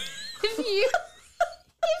 Imagine if you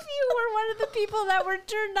were one of the people that were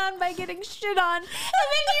turned on by getting shit on, and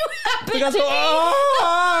then you happened to be.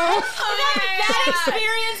 That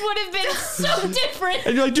experience would have been so different.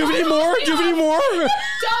 And you're like, do you have any more? Do you have any more? Don't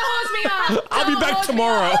hose me up. I'll be back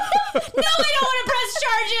tomorrow. No, I don't want to press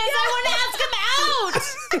charges. I want to ask him out.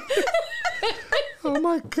 Oh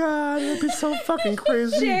my god, that'd be so fucking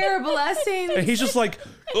crazy. Share blessings. And he's just like,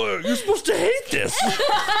 you're supposed to hate this.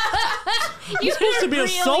 You're supposed to be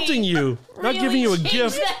assaulting you, not giving you a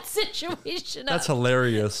gift. That situation. That's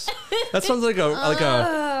hilarious. That sounds like an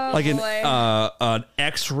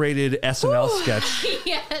X-rated SNL sketch.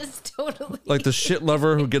 Yes, totally. Like the shit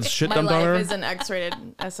lover who gets shit My dumped on her. life is an X-rated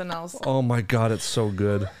SNL. Oh my god, it's so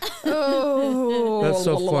good. Oh, That's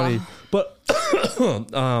so funny. But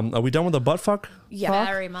are we done with the butt fuck? Yeah.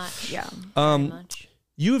 Very much. Yeah. Very much.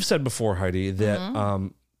 You have said before, Heidi,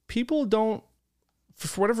 that people don't,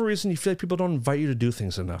 for whatever reason, you feel like people don't invite you to do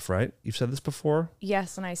things enough, right? You've said this before?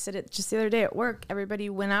 Yes, and I said it just the other day at work. Everybody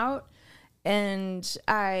went out, and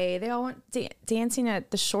they all went dancing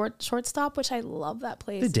at the shortstop, which I love that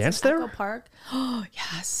place. They danced there? Echo Park. Oh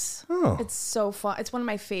yes. Oh. It's so fun. It's one of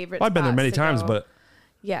my favorites. Well, I've been there many times, go. but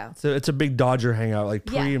yeah, it's a big Dodger hangout, like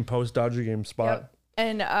pre Yeah. and post Dodger game spot. Yep.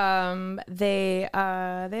 And they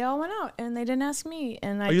all went out, and they didn't ask me.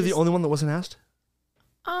 And Are you the only one that wasn't asked?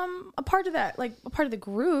 a part of that, like a part of the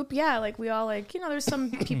group? Yeah, like we all there's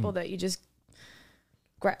some people that you just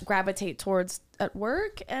gravitate towards at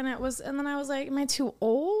work, and then I was like, am I too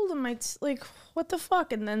old? Am I like, what the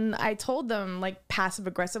fuck? And then I told them like passive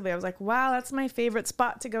aggressively, I was like, wow, that's my favorite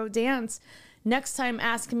spot to go dance. Next time,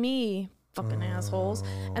 ask me, fucking assholes.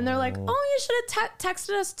 And they're like, oh, you should have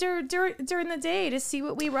texted us during the day to see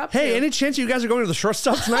what we were up to. Hey, any chance you guys are going to the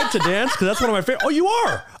shortstop tonight to dance? Because that's one of my favorite. Oh, you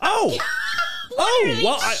are. Oh,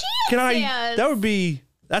 well, that would be.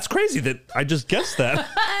 That's crazy that I just guessed that. But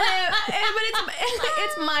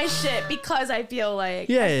it's my shit because I feel like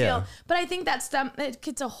Yeah. But I think that's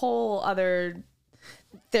it's a whole other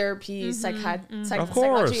therapy,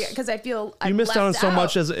 psychology, because I feel you missed out on so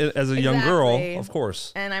much as a young girl, of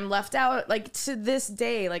course. And I'm left out, like, to this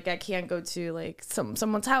day. Like, I can't go to like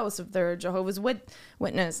someone's house if they're a Jehovah's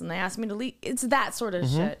Witness and they ask me to leave. It's that sort of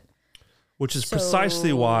shit. Which is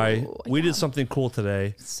precisely why we did something cool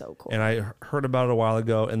today. So cool. And I heard about it a while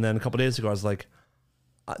ago, and then a couple days ago I was like,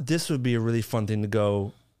 this would be a really fun thing to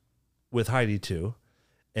go with Heidi to.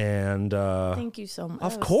 And thank you so much.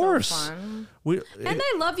 Of course. So fun. And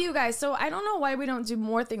I love you guys, so I don't know why we don't do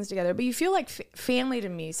more things together, but you feel like family to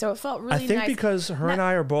me, so it felt really nice. I think because her and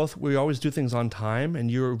I are both, we always do things on time, and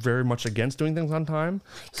you're very much against doing things on time.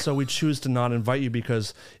 So we choose to not invite you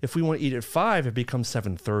because if we want to eat at 5, it becomes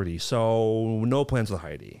 7:30. So no plans with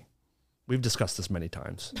Heidi. We've discussed this many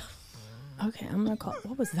times. Okay, I'm gonna call.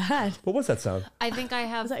 What was that? What was that sound? I think I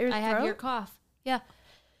have. Was that your I have throat? your cough. Yeah.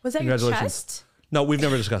 Was that your Congratulations. chest? No, we've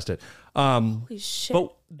never discussed it. Holy shit!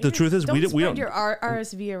 But the truth is, we don't. Your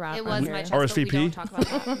RSV around. It was my chest. RSVP? But we don't talk about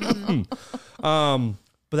that.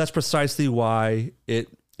 But that's precisely why it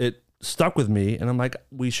stuck with me, and I'm like,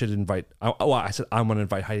 we should invite. I said I'm going to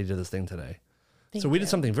invite Heidi to this thing today. So we did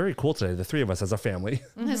something very cool today. The three of us as a family,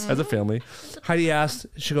 Heidi asked.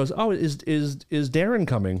 She goes, "Oh, is Darren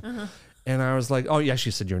coming?" And I was like, "Oh yeah."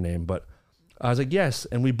 She said your name, but I was like, "Yes."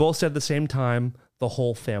 And we both said at the same time, the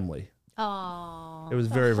whole family. Oh. It was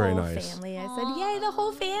very, very nice. Family. I said, "Yay, the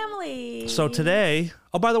whole family!" So today,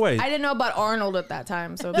 oh, by the way, I didn't know about Arnold at that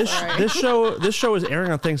time, so this sorry. this show is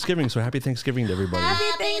airing on Thanksgiving. So happy Thanksgiving to everybody! Happy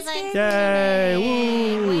Thanksgiving. Yay!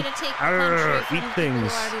 Woo! Way to take the country from eat people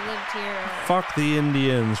things. who already lived here. Fuck the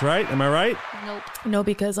Indians, right? Am I right? Nope. No,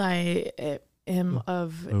 because I am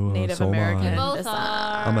of Native so am I. American Both descent.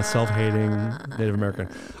 are. I'm a self-hating Native American.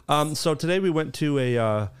 So today we went to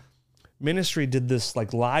a ministry. Did this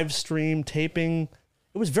like live stream taping.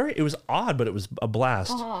 It was odd, but it was a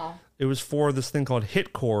blast. It was for this thing called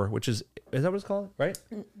Hitkor, which is that what it's called, right?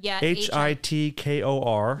 Yeah.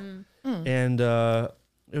 HITKOR. And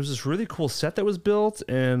it was this really cool set that was built,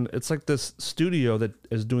 and it's like this studio that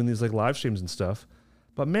is doing these like live streams and stuff.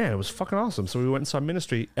 But man, it was fucking awesome. So we went and saw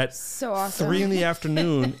Ministry at So awesome. 3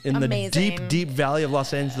 p.m. in the Amazing. deep valley of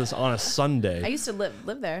Los Angeles on a Sunday. I used to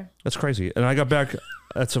live there. That's crazy. And I got back.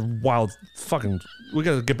 That's a wild fucking. We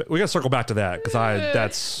gotta circle back to that because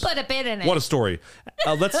that's Put a bit in it. what a story.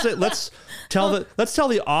 Let's tell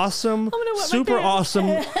the awesome, gonna wet my super pants.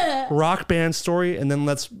 awesome rock band story, and then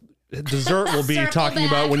dessert will be Circle talking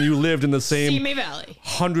about back. when you lived in the same Simi Valley.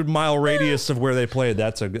 100-mile radius of where they played.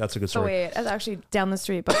 That's a good Oh story. wait, that's actually down the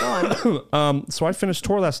street. But go on. So I finished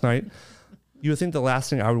tour last night. You would think the last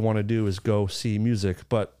thing I would want to do is go see music,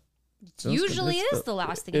 but Usually it's it is the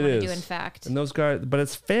last thing it you want to do, is. in fact. and those guys, but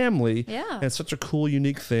it's family. Yeah. And it's such a cool,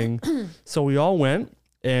 unique thing. So we all went,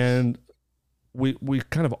 and we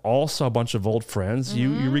kind of all saw a bunch of old friends.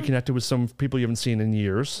 You reconnected with some people you haven't seen in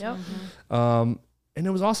years. Yep. And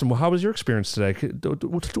it was awesome. Well, how was your experience today?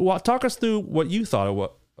 Talk us through what you thought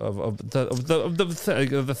of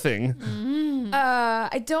the thing.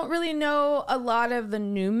 I don't really know a lot of the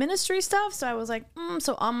new Ministry stuff, so I was like,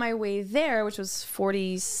 so on my way there, which was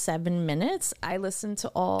 47 minutes, I listened to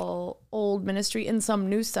all old Ministry and some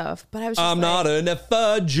new stuff. But I was just I'm like, not an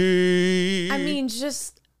effigy. I mean,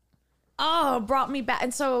 just it brought me back.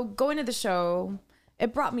 And so going to the show,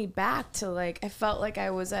 it brought me back to like, I felt like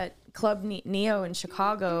I was at Club Neo in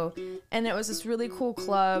Chicago, and it was this really cool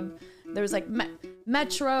club. There was like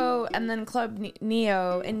Metro and then Club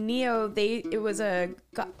Neo, and Neo, it was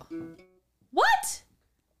what?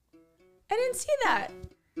 I didn't see that.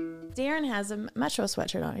 Darren has a Metro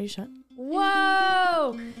sweatshirt on. Are you sure?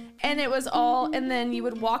 Whoa! And it was all, and then you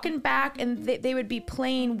would walk in back, and they would be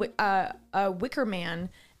playing a Wicker Man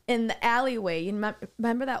in the alleyway. You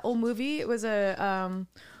remember that old movie? It was a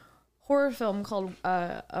horror film called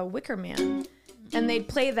a Wicker Man. And they'd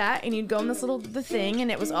play that, and you'd go in this the thing,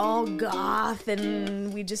 and it was all goth,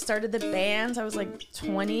 and we just started the band. So I was like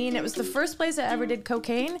 20, and it was the first place I ever did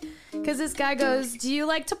cocaine, because this guy goes, "Do you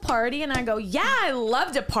like to party?" And I go, "Yeah, I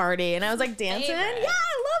love to party." And I was like dancing, "Yeah, I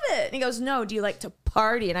love it." And he goes, "No, do you like to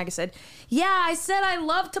party?" And I said, "Yeah, I said I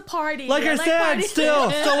love to party." Like I said, party." still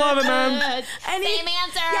love it, man. And Same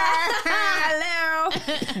answer. Hello.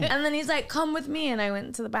 And then he's like, "Come with me." And I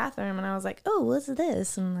went to the bathroom, and I was like, "Oh, what's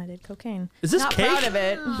this?" And I did cocaine. Is this Not cake? proud of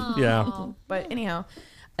it. Yeah. But anyhow,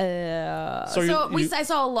 I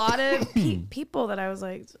saw a lot of people that I was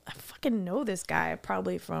like, I fucking know this guy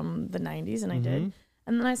probably from the 90s, and I did.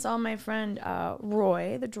 And then I saw my friend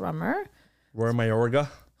Roy, the drummer, Roy Mayorga.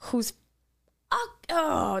 who's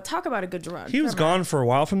talk about a good drummer. He was gone for a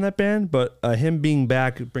while from that band, but him being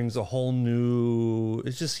back brings a whole new.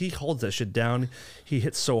 It's just he holds that shit down. He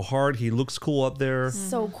hits so hard. He looks cool up there.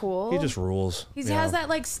 So cool. He just rules. He Yeah. has that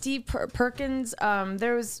like Steve Perkins.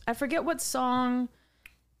 There was, I forget what song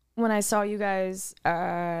when I saw you guys.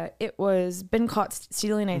 It was Been Caught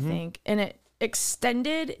Stealing, I think, and it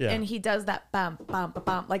extended, Yeah. and he does that bum bum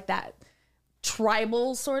bum like that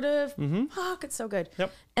tribal sort of. Fuck, it's so good.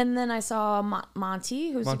 Yep. And then I saw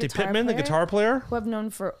Monty, who's Monty a guitar Pittman, player, the guitar player. who I've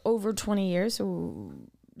known for over 20 years.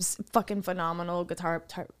 Who's fucking phenomenal guitar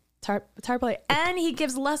player, and he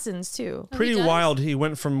gives lessons too. Pretty does? wild. He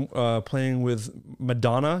went from playing with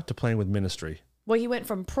Madonna to playing with Ministry. Well, he went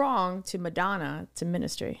from Prong to Madonna to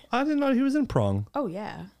Ministry. I didn't know he was in Prong. Oh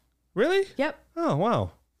yeah. Really? Yep. Oh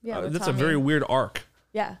wow. Yeah, with that's a Tommy. very weird arc.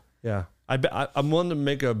 Yeah. Yeah. I'm willing to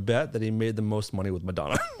make a bet that he made the most money with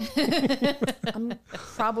Madonna.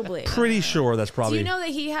 Probably. Pretty sure that's Do probably. you know that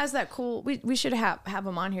he has that cool? We should have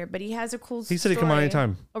him on here, but he has a cool. He said he'd come on story.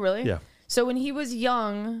 anytime. Oh really? Yeah. So when he was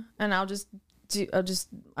young, and I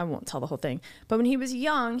won't tell the whole thing, but when he was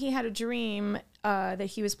young, he had a dream that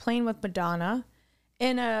he was playing with Madonna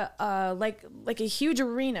in a like a huge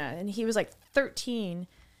arena, and he was like 13,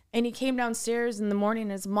 and he came downstairs in the morning.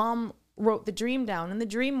 And his mom wrote the dream down, and the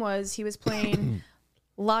dream was he was playing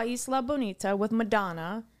La Isla Bonita with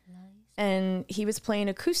Madonna, and he was playing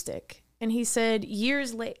acoustic. And he said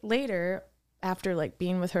years later, after like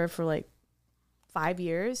being with her for like 5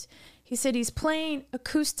 years, he said he's playing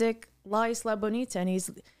acoustic La Isla Bonita, and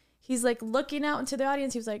he's like looking out into the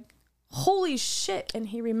audience. He was like, "Holy shit!" And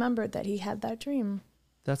he remembered that he had that dream.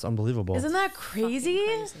 That's unbelievable. Isn't that crazy?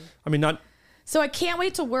 I mean, not So I can't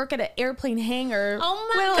wait to work at an airplane hangar.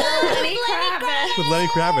 Oh my God, Lenny Kravitz. with Lenny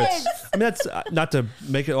Kravitz. I mean, that's not to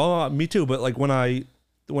make it. Oh, me too. But like when I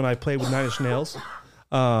played with Nine Inch Nails,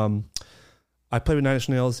 I played with Nine Inch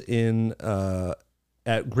Nails in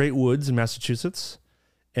at Great Woods in Massachusetts,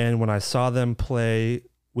 and when I saw them play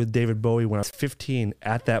with David Bowie when I was 15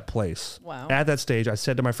 at that place, Wow. at that stage, I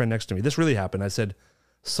said to my friend next to me, "This really happened." I said,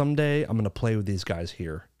 "Someday I'm going to play with these guys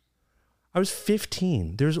here." I was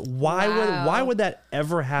 15. Why would that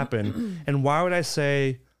ever happen? And why would I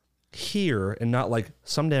say here and not like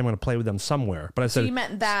someday I'm going to play with them somewhere. But I said, You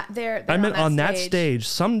meant that there. I meant on that stage.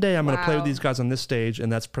 Someday I'm going to play with Wow. these guys on this stage.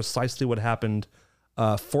 And that's precisely what happened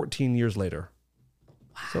 14 years later.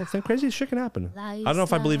 So crazy shit can happen. I don't know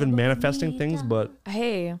if I believe in manifesting things, but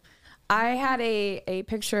Hey, I had a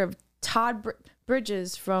picture of Todd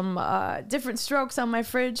Bridges from Different Strokes on my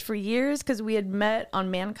fridge for years because we had met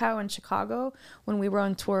on Mancow in Chicago when we were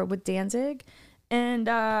on tour with Danzig. And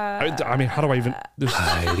I mean, how do I even? There's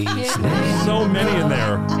Heidi's so many in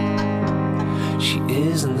there. She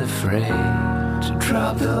isn't afraid to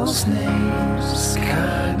drop those names.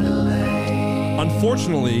 Kinda lame.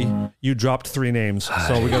 Unfortunately, you dropped 3 names,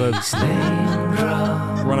 so we gotta Name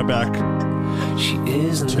drop. run it back. She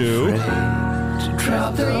isn't 2. afraid to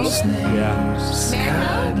drop those names.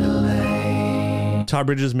 Yeah, Kinda lame. Todd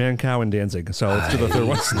Bridges, Mancow, and Danzig. So let's do the third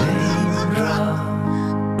one. Name drop.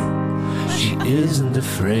 She isn't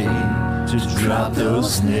afraid to drop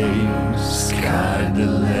those names. Kinda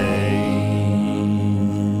lame.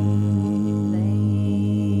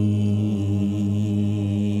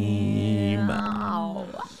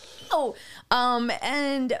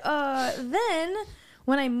 Then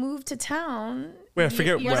when I moved to town, Wait, I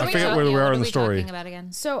forget What where we are in the story. Talking about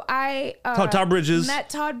again? so I Todd Bridges, met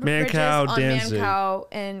Todd Mancow, Bridges on Danzig. Mancow,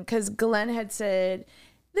 and because Glenn had said,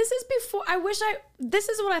 "This is before." This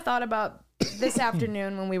is what I thought about this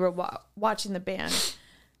afternoon when we were watching the band.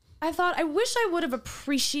 I thought I wish I would have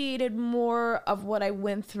appreciated more of what I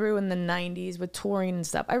went through in the '90s with touring and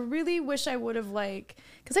stuff. I really wish I would have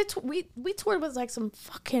because we toured with like some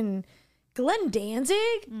fucking Glenn Danzig.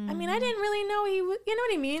 I mean, I didn't really know he was. You know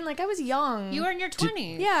what I mean? Like I was young. You were in your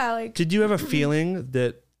 20s. Yeah, like Did you have a feeling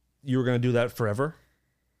that you were going to do that forever?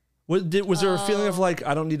 Was there a feeling of like,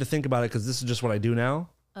 I don't need to think about it because this is just what I do now?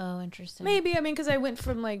 Oh, interesting. maybe. I mean, because I went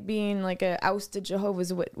from like being like a ousted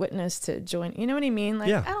Jehovah's Witness to join. You know what I mean? Like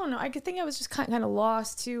Yeah. I don't know. I could think I was just kind of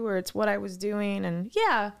lost too, or it's what I was doing, and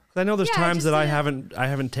yeah. I know there's Yeah, I times just that I didn't-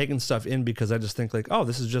 haven't taken stuff in because I just think like, oh,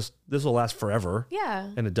 this will last forever. Yeah.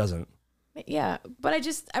 And it doesn't. Yeah, but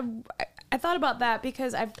I thought about that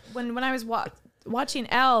because when I was watching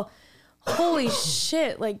Al, holy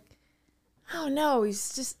shit, like I don't know,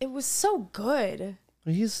 it was so good.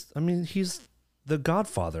 He's the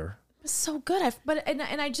Godfather. It was so good.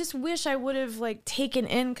 And I just wish I would have like taken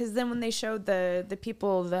in because then when they showed the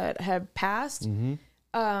people that have passed,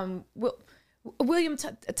 William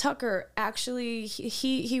Tucker actually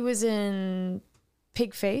he was in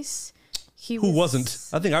Pigface. Who wasn't?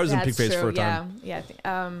 I think I was in That's Pigface true, for a time. Yeah, I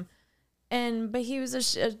think, but he was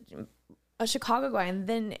a Chicago guy, and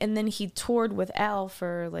then he toured with Al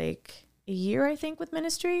for like a year, I think, with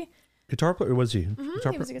Ministry. Guitar player, or was he? Guitar He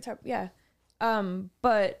player? was a guitar, yeah.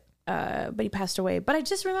 But he passed away. But I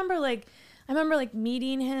just remember like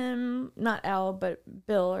meeting him, not Al, but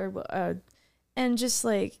Bill, or and just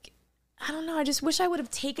like I don't know. I just wish I would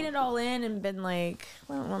have taken it all in and been like,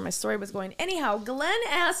 I don't know where my story was going. Anyhow, Glenn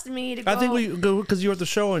asked me to go. I think we go because you were at the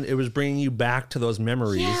show and it was bringing you back to those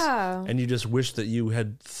memories. Yeah. And you just wish that you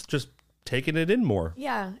had just taken it in more.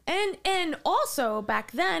 Yeah. And also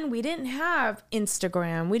back then we didn't have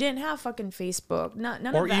Instagram. We didn't have fucking Facebook. None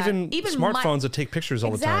Or of that. even smartphones that take pictures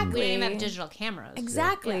all the time. We didn't even have digital cameras.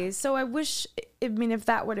 Exactly. Yeah. So I wish, I mean, if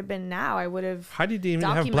that would have been now, I would have. How did you even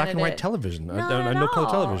have black and documented white it. television? Not I at know color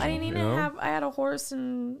all. television. I didn't even you know? have. I had a horse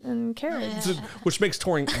and carriage. Which makes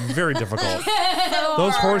touring very difficult.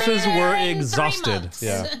 Those horses were exhausted. months.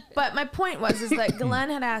 Yeah. But my point was that Glenn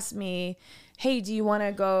had asked me, "Hey, do you want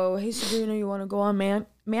to go? Hey, Sabrina, you want to go on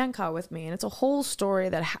Mancow with me?" And it's a whole story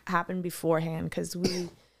that happened beforehand because we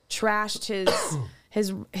trashed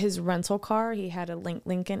his rental car. He had a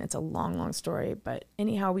Lincoln. It's a long story, but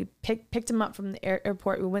anyhow, we picked him up from the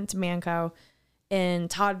airport. We went to Mancow, and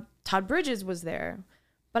Todd Bridges was there.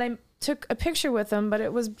 But I took a picture with him, but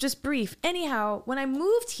it was just brief. Anyhow, when I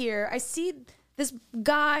moved here, I see this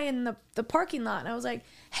guy in the parking lot, and I was like,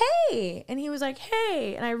 "Hey," and he was like,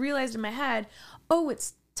 "Hey," and I realized in my head, "Oh,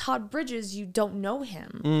 it's Todd Bridges. You don't know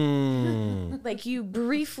him." Like you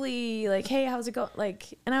briefly like, "Hey, how's it going?"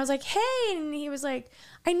 Like, and I was like, "Hey," and he was like,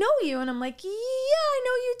 "I know you," and I'm like, "Yeah, I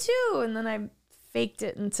know you too." And then I faked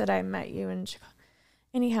it and said I met you in Chicago.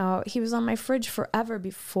 Anyhow, he was on my fridge forever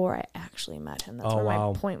before I actually met him. That's Oh, where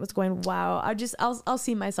wow. my point was going. Wow, I'll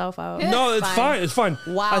see myself out. No, it's fine. It's fine.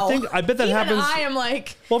 Wow. I bet that Even happens. I am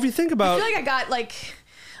like, Well, if you think I about feel like I got like,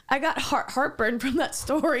 I got heartburn from that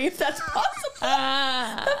story, if that's possible.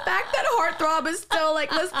 The fact that Heartthrob is still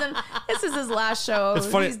like, listen, this is his last show. It's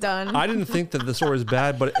funny. He's done. I didn't think that the story was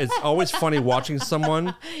bad, but it's always funny watching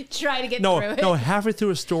someone Try to get through it. halfway through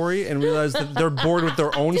a story and realize that they're bored with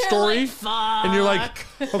their own story. And you're like,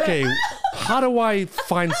 okay, how do I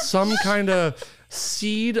find some kind of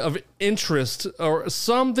seed of interest or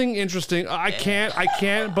something interesting? I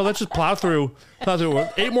can't, but let's just plow through.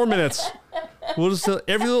 8 more minutes. We'll just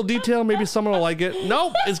every little detail, maybe someone will like it.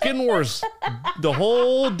 Nope, it's getting worse. The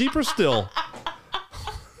whole deeper still.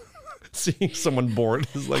 Seeing someone bored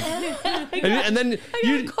is like, and then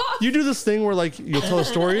you do this thing where like you'll tell a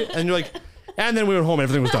story and you're like, and then we went home and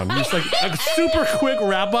everything was done. It's like a super quick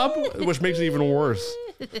wrap up, which makes it even worse.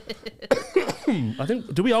 I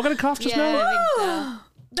think, do we all get a cough just now? I think so.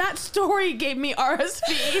 That story gave me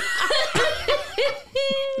RSV.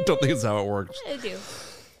 Don't think it's how it works. I do.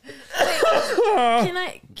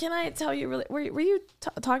 Can I tell you really? Were you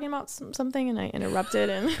talking about something and I interrupted?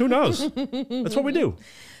 And Who knows? That's what we do.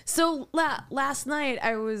 so last night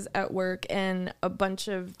I was at work and a bunch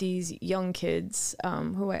of these young kids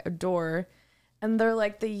who I adore, and they're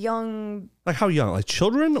like the young. Like how young? Like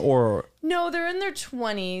children or? No, they're in their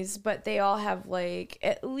 20s, but they all have like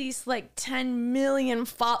at least like 10 million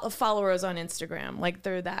followers on Instagram. Like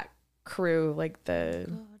they're that crew. Like the.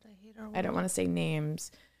 I don't want to say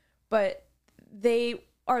names, but they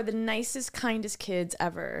are the nicest, kindest kids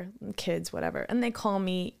ever. Kids, whatever. And they call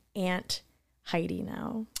me Aunt Heidi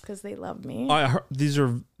now because they love me. I heard, these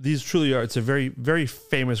truly are. It's a very, very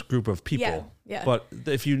famous group of people. Yeah. But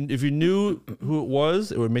if you knew who it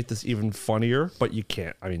was, it would make this even funnier. But you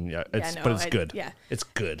can't. I mean, yeah. It's good. Yeah. It's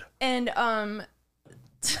good. And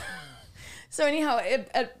so anyhow,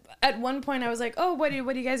 at one point I was like, oh, what are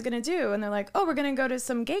you guys gonna do? And they're like, oh, we're gonna go to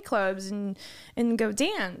some gay clubs and go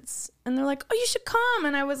dance. And they're like, oh, you should come.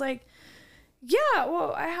 And I was like, yeah,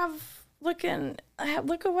 well, look at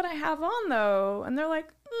what I have on though. And they're like,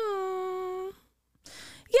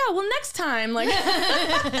 yeah, well, next time, like,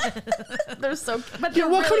 they're so. But Yeah.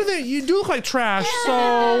 What kind of thing? You do look like trash.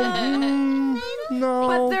 So no.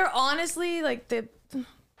 But they're honestly like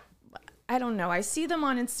I don't know. I see them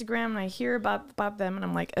on Instagram and I hear about them and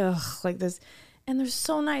I'm like, ugh, like this. And they're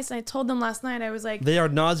so nice. And I told them last night, I was like, They are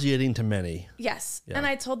nauseating to many. yes. Yeah. And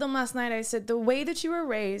I told them last night, I said, the way that you were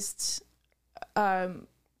raised, I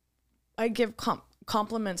give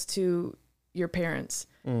compliments to your parents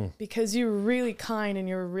because you're really kind and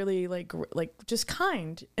you're really like just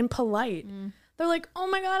kind and polite. They're like, oh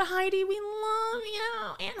my God, Heidi, we love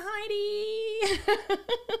you, Aunt Heidi.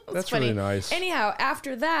 That's really nice. Anyhow,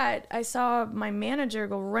 after that, I saw my manager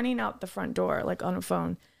go running out the front door, like on a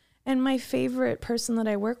phone. And my favorite person that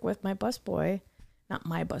I work with, my busboy, not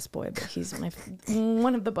my busboy, but he's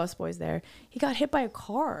one of the busboys there. He got hit by a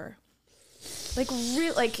car. Like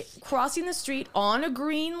crossing the street on a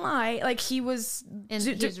green light. Like he was. And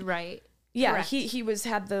he's right. Yeah, Correct. he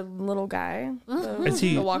had the little guy, Is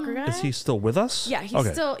he the walker guy. Is he still with us? Yeah, he's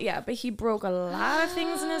still, but he broke a lot of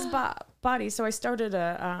things in his body. So I started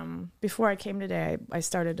before I came today, I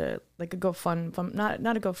started a GoFund, not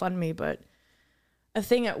a GoFundMe, but a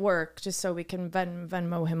thing at work just so we can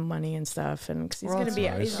Venmo him money and stuff. And cause he's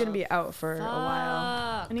gonna be out for a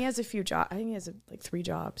while. And he has a few jobs. I think he has like 3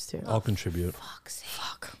 jobs too. I'll contribute.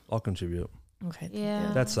 Fuck. I'll contribute. Okay.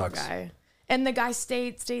 Yeah. That sucks. Guy. And the guy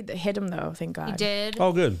stayed. That hit him though. Thank God. He did.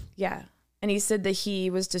 Oh, good. Yeah. And he said that he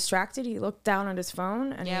was distracted. He looked down at his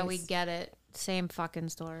phone. And Yeah, we get it. Same fucking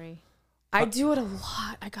story. I do it a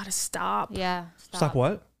lot. I gotta stop. Yeah. Stop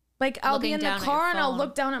what? Like I'll be Looking in the down at car your and I'll phone.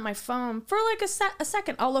 look down at my phone for like a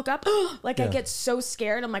second. I'll look up. I Yeah. get so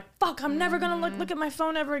scared. I'm like, fuck, I'm never gonna look at my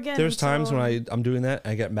phone ever again. There's until- times when I'm doing that,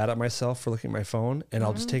 I get mad at myself for looking at my phone, and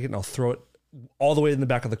I'll just take it and I'll throw it all the way in the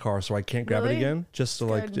back of the car so I can't grab it Really? again. Just to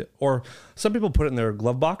like, Good. or some people put it in their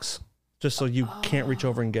glove box just so you can't reach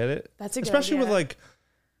over and get it. That's a good Especially with idea. like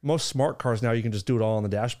most smart cars now, you can just do it all on the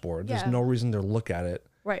dashboard. There's Yeah. no reason to look at it.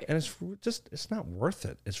 Right. And it's not worth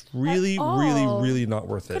it. It's really, all. really, really not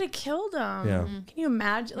worth Could it. have killed him. Yeah. Can you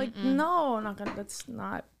imagine? Like, no, I'm not gonna. That's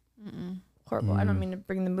not horrible. I don't mean to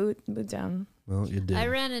bring the mood down. Well, you did. I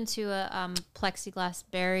ran into a plexiglass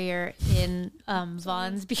barrier in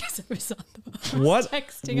Vaughn's because I was on the what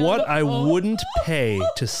texting on what the I phone. wouldn't pay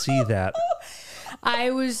to see that.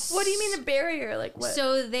 I was. What do you mean a barrier? Like what?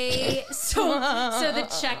 So the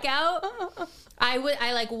checkout. I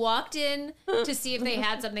like walked in to see if they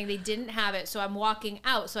had something. They didn't have it, so I'm walking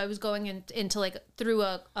out. So I was going into like through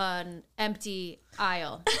an empty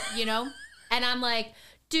aisle, you know, and I'm like,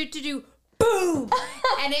 do boom,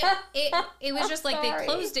 and it was just like they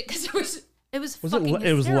closed it because it was Was fucking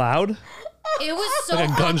it was loud? It was so Like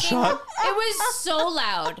a gunshot? It was so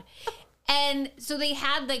loud. And so they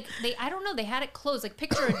had I don't know, they had it closed. Like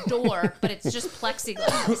picture a door, but it's just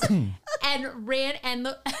plexiglass. And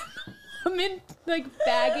the woman like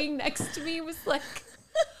bagging next to me was like,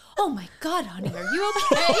 "Oh my God, honey, are you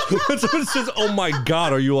okay?" When someone says, "Oh my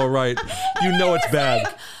God, are you all right?" You know it's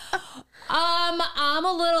bad. I'm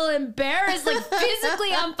a little embarrassed. Like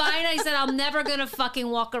physically, I'm fine. I said I'm never gonna fucking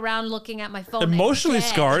walk around looking at my phone. Emotionally again.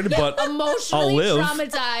 scarred, but emotionally I'll live.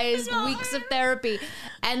 traumatized. Weeks of therapy,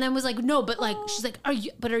 and then was like, no, but like she's like, are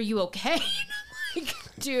you okay? And I'm like,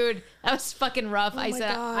 dude, that was fucking rough. I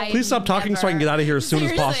said, Please stop talking so I can get out of here as soon as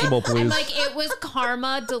Seriously. possible, please. I'm like, it was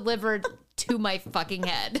karma delivered to my fucking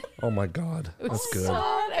head. Oh my God, that's good.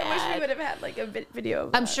 God, I wish we would have had like a video.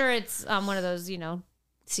 Of I'm that. sure it's one of those,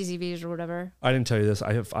 CCVs or whatever. I didn't tell you this.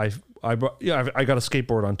 I got a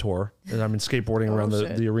skateboard on tour, and I've been skateboarding around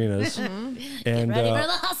the arenas, and Ready for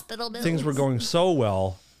the hospital bills. things were going so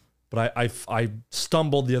well, but I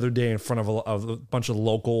stumbled the other day in front of a bunch of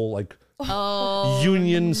local like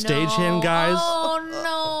union stagehand guys.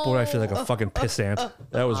 Oh no! Boy, I feel like a fucking pissant.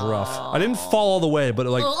 That was rough. I didn't fall all the way, but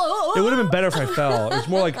like it would have been better if I fell. It was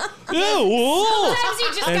more like, ew, whoa. Sometimes you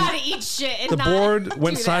just And gotta eat shit. And The not board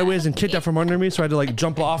went do that. sideways and kicked out from under me, so I had to like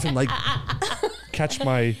jump off and like catch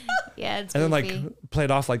my, Yeah, it's and then goofy. like play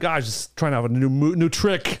it off like, I was just trying to have a new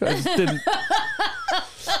trick. I just didn't.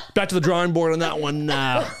 Back to the drawing board on that one.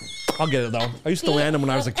 Nah. I'll get it though. I used to land them when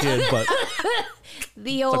I was a kid, but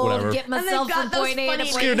the old whatever. get And they've myself got from those point A to funny-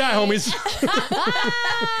 point scare B. that, homies.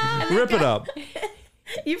 Rip it up.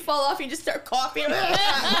 You fall off, you just start coughing.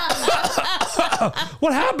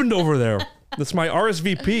 What happened over there? That's my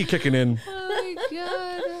RSVP kicking in. Oh my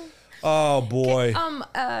God. Oh boy. How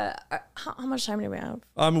much time do we have?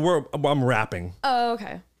 I'm rapping. Oh,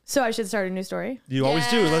 okay. So I should start a new story. You always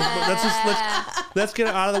do. Let's get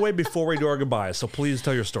it out of the way before we do our goodbyes. So please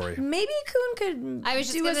tell your story. Maybe Kuhn could I was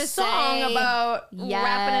just do a gonna song say, about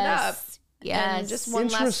wrapping it up. Yes. And just one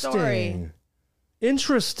last story.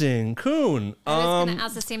 Interesting. Kuhn. I was gonna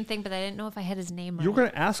ask the same thing, but I didn't know if I had his name right. You were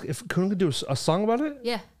gonna ask if Kuhn could do a song about it?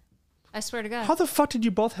 Yeah. I swear to God. How the fuck did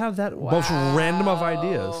you both have that most random of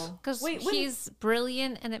ideas? Because Wait, he's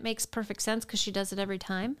brilliant and it makes perfect sense because she does it every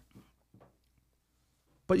time.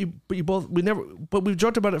 But you both we've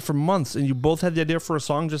joked about it for months, and you both had the idea for a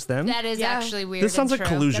song just then. That is Yeah. actually weird. This sounds and like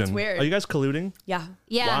true. collusion. That's weird. Are you guys colluding? Yeah.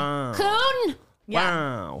 Yeah. Wow. Coon!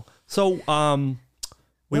 Wow. So we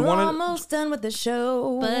We're wanted. almost done with the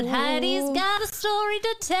show. But Heidi's got a story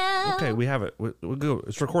to tell. Okay, we have it. We'll go.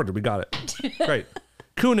 It's recorded. We got it. Great.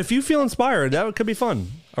 Kuhn, if you feel inspired, that could be fun.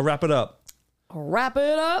 I'll wrap it up. Wrap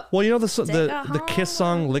it up. Well, you know the Kiss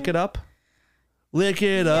song "Lick It Up." Lick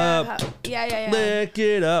it up. Yeah. Lick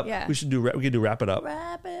it up. Yeah. We could do wrap it up.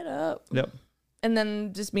 Wrap it up. Yep. And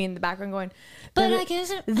then just me in the background going, But I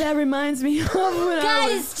guess that reminds me of when I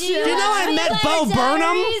was Guys, do You know I met Bo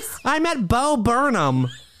Burnham. I met Bo Burnham.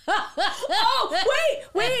 Oh,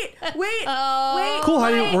 wait. Cool,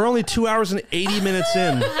 Heidi. We're only 2 hours and 80 minutes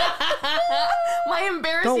in. My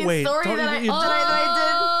embarrassing wait. story Don't that I you-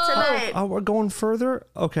 did tonight. Oh, we're going further?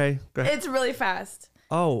 Okay. Go ahead. It's really fast.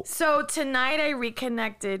 Oh. So tonight I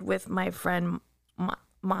reconnected with my friend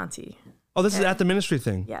Monty. Oh, this is at the ministry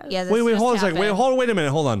thing. Yes. Yeah, this Wait, just hold on a second. happened. Wait a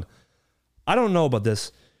minute. Hold on. I don't know about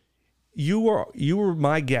this. You were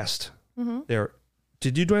my guest there.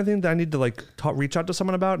 Did you do anything that I need to like reach out to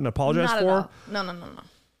someone about and apologize Not at for? all. No.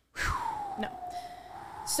 No.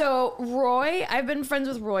 So Roy, I've been friends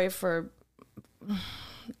with Roy for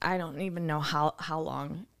I don't even know how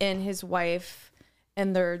long. And his wife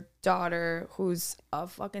and their daughter, who's a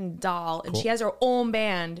fucking doll, and she has her own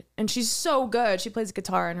band, and she's so good. She plays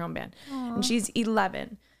guitar in her own band, and she's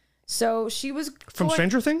 11. So she was From going-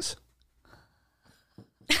 Stranger Things?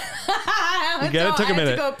 I get it? Took a I had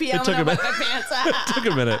minute. to go pee. It I'm took gonna a wet my pants. Took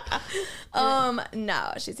a minute.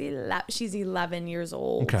 No, she's 11 years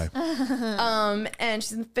old. Okay. And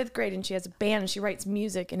she's in 5th grade, and she has a band, and she writes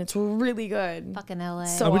music, and it's really good. Fucking LA.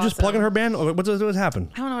 So Are we just awesome. plugging her band? Or what's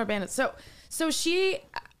happened? I don't know her band is. So she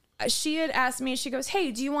had asked me. She goes,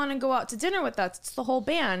 "Hey, do you want to go out to dinner with us? It's the whole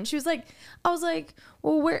band." She was like, "I was like,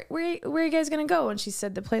 well, where are you guys gonna go?" And she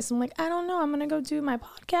said the place. I'm like, "I don't know. I'm gonna go do my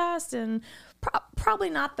podcast, and probably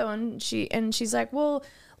not though." And she's like, "Well,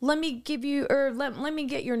 let me give you let me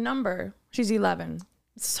get your number." She's 11.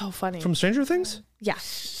 It's so funny. From Stranger Things? Yeah.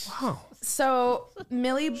 Wow. So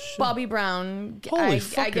Millie Bobby Brown, Holy I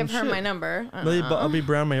fucking give her shit. my number. Millie Bobby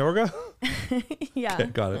Brown Mayorga? Yeah. Okay,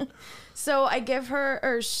 got it. So I give her,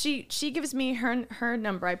 or she gives me her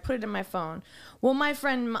number. I put it in my phone. Well, my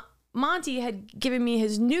friend Monty had given me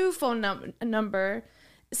his new phone number,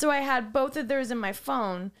 so I had both of theirs in my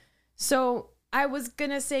phone. So I was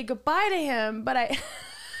gonna say goodbye to him, but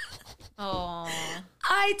Oh.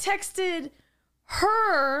 I texted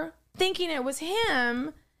her thinking it was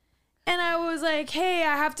him, and I was like, "Hey,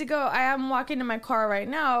 I have to go. I am walking to my car right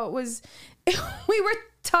now." We were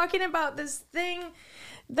talking about this thing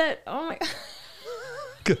that, oh my.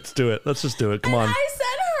 Let's do it. Let's just do it. Come on. I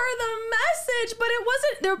sent her the message, but it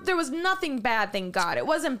wasn't there was nothing bad, thank God. It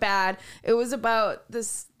wasn't bad. It was about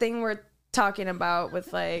this thing we're talking about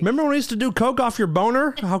with like Remember when we used to do coke off your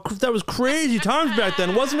boner? That was crazy times back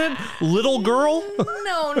then, wasn't it? Little girl.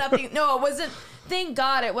 no, nothing. No, it wasn't. Thank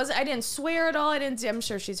God it wasn't. I didn't swear at all. I'm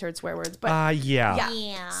sure she's heard swear words, but Yeah.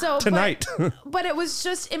 Yeah. So Tonight. but it was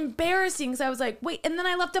just embarrassing because I was like, wait, and then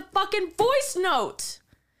I left a fucking voice note.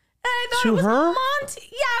 And I thought To it was her? Monty.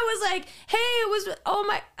 Yeah, I was like, hey, it was. Oh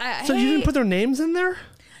my. So hey. you didn't put their names in there?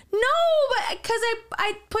 No, but because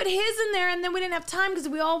I put his in there and then we didn't have time because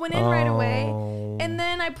we all went in right away. And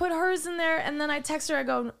then I put hers in there and then I text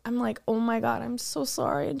her. I'm like, oh my God, I'm so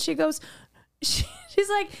sorry. And she goes, she's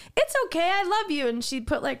like, it's okay. I love you. And she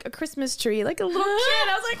put like a Christmas tree, like a little kid.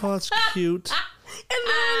 I was like, Oh, that's cute. and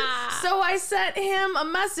then so I sent him a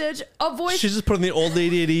message, a voice. She's just putting the old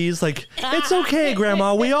lady at ease, like, it's okay,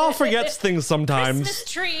 Grandma. We all forget things sometimes.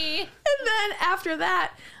 Christmas tree. And then after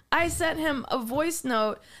that, I sent him a voice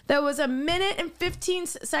note that was 1 minute and 15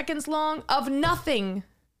 seconds long of nothing.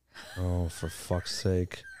 Oh, for fuck's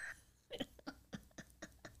sake.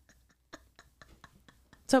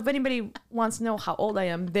 So if anybody wants to know how old I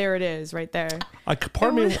am, there it is right there.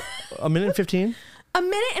 Pardon me, 1 minute and 15? 1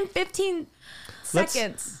 minute and 15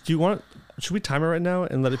 seconds. Do you want? Should we time it right now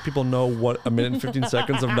and let people know what 1 minute and 15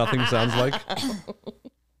 seconds of nothing sounds like?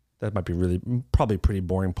 That might be probably pretty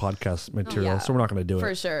boring podcast material, Yeah, so we're not going to do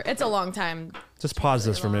For it. sure. It's a long time. Just pause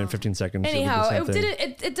this for 1 minute and 15 seconds. so we Anyhow, can it say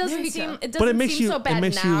didn't it doesn't seem it doesn't But it makes seem you so bad it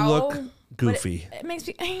makes now, you look but goofy. It makes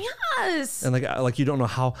me yes. And like you don't know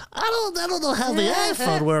how I don't know how the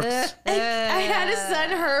iPhone works. I had to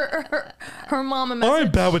send her mom a message.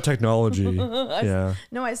 I'm bad with technology. Yeah.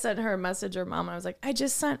 No, I sent her a message, her mom. I was like, I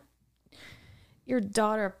just sent your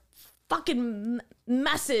daughter a fucking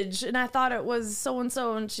message, and I thought it was so and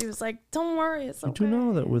so, and she was like, "Don't worry, it's okay." Do you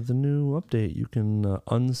know that with the new update, you can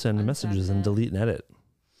unsend messages and delete and edit?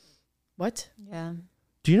 What? Yeah.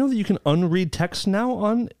 Do you know that you can unread text now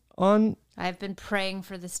on? I've been praying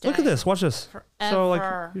for this day. Look at this. Watch this. So like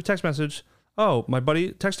Forever. your text message. Oh, my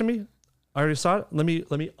buddy texted me. I already saw it. Let me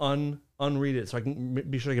unread it so I can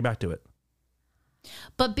be sure to get back to it.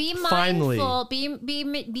 But be Finally. mindful.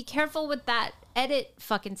 Be careful with that edit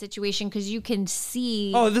fucking situation because you can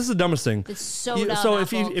see. Oh, this is the dumbest thing. It's so You- dumb. so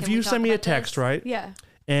if Apple. you Can we send talk me a about text, this? right? Yeah.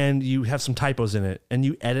 And you have some typos in it and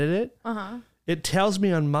you edit it, it tells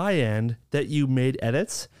me on my end that you made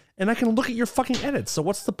edits and I can look at your fucking edits. So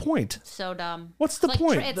what's the point? So dumb. What's the It's like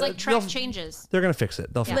point? it's like They'll- track changes. They're going to fix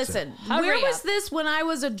it. They'll fix Listen, Hurry where was up. this when I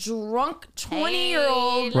was a drunk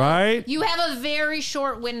 20-year-old? it. Right? You have a very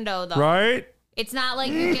short window though. Right? It's not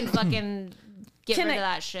like you can fucking get Can rid I- of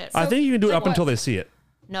that shit. I think you can do it so up what? until they see it.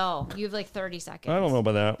 No, you have like 30 seconds. I don't know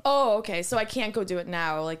about that. Oh, okay. So I can't go do it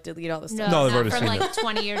now, like delete all the No, stuff. No, they've not already from seen like it.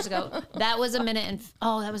 20 years ago. That was 1 minute and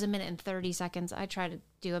that was 1 minute and 30 seconds. I tried to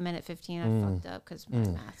do 1 minute 15. I fucked up because my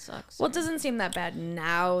math sucks. Well, it doesn't seem that bad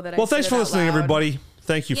now that I Well, said thanks it for out listening, loud. everybody.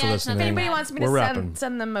 Thank you for Yeah, it's not listening. that If anybody bad. wants me We're to wrapping.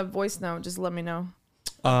 send them a voice note, just let me know.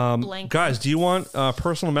 Blank. Guys, do you want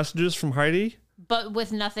personal messages from Heidi? But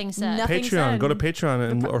with nothing said. Nothing Patreon. said. Go to Patreon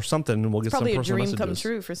and, or something, and we'll get some Probably a personal dream messages. come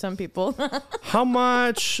true for some people. How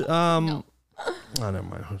much? Oh, never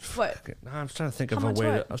mind. What? Okay. I was trying to think of How a much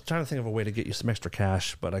way. what? I was trying to think of a way to get you some extra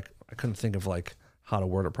cash, but I couldn't think of like how to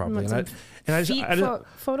word it properly. Want And some feet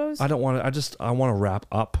photos? I don't want to. I want to wrap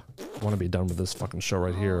up. I want to be done with this fucking show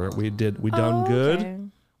right here. We done good. Okay.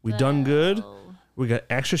 We done good. We got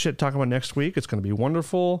extra shit to talk about next week. It's going to be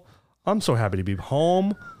wonderful. I'm so happy to be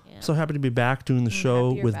home. So happy to be back doing the show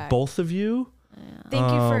happy you're with back. both of you.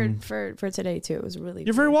 Thank you for today too. It was really.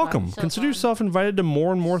 You're very really fun. welcome. So Consider fun. yourself invited to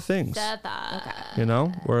more and more things. You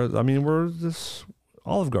know, we're this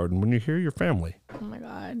Olive Garden. When you're here, you're family. Oh my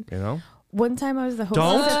god! You know, One time I was the host.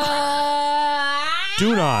 don't,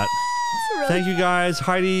 do not. really Thank you guys,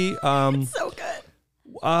 Heidi. so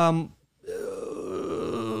good.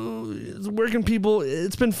 Where can people?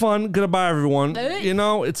 It's been fun. Goodbye, everyone. You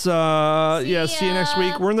know, it's yeah. See you next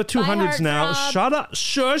week. We're in the 200s now. Heartthrob. Shut up,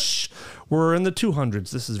 shush. We're in the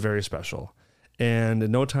 200s. This is very special, and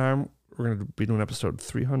in no time we're gonna be doing episode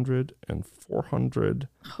 300 and 400.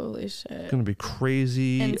 Holy shit! It's gonna be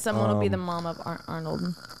crazy. And someone will be the mom of Arnold.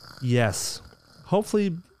 Yes,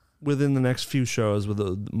 hopefully within the next few shows,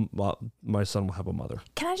 my son will have a mother.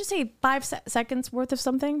 Can I just say 5 seconds worth of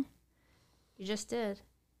something? You just did.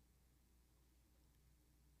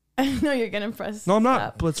 I know you're gonna press. No, I'm not.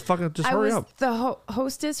 stop. Let's fucking just I hurry was up. the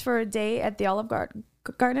hostess for a day at the Olive Garden,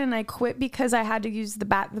 and I quit because I had to use the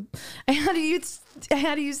I had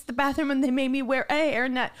to use the bathroom, and they made me wear a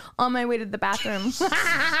hairnet on my way to the bathroom.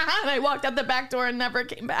 And I walked out the back door and never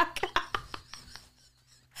came back.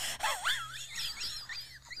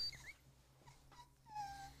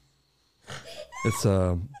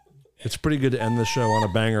 It's pretty good to end the show on a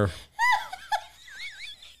banger.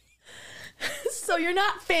 So you're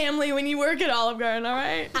not family when you work at Olive Garden, all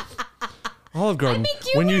right? Olive Garden.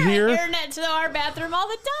 You When you wear hear a hairnet to our bathroom all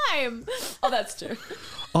the time. Oh, that's true.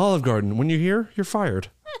 Olive Garden, when you hear, you're fired.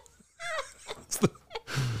 It's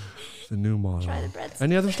the new motto. Try the breadsticks.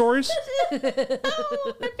 Any other stories? My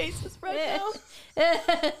face is red now.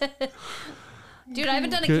 Dude, I haven't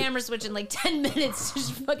done a Good. camera switch in like 10 minutes to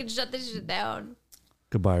just fucking shut this shit down.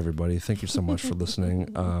 Goodbye, everybody. Thank you so much for listening.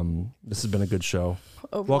 This has been a good show.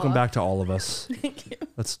 Au Welcome revoir. back to all of us. Thank you.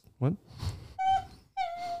 Let's what?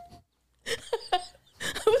 I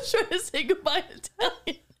was trying to say goodbye in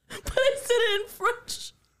Italian, but I said it in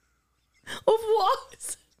French. Au revoir.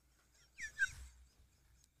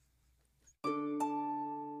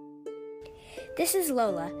 This is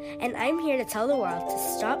Lola, and I'm here to tell the world to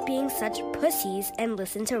stop being such pussies and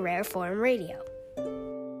listen to Rare Form Radio.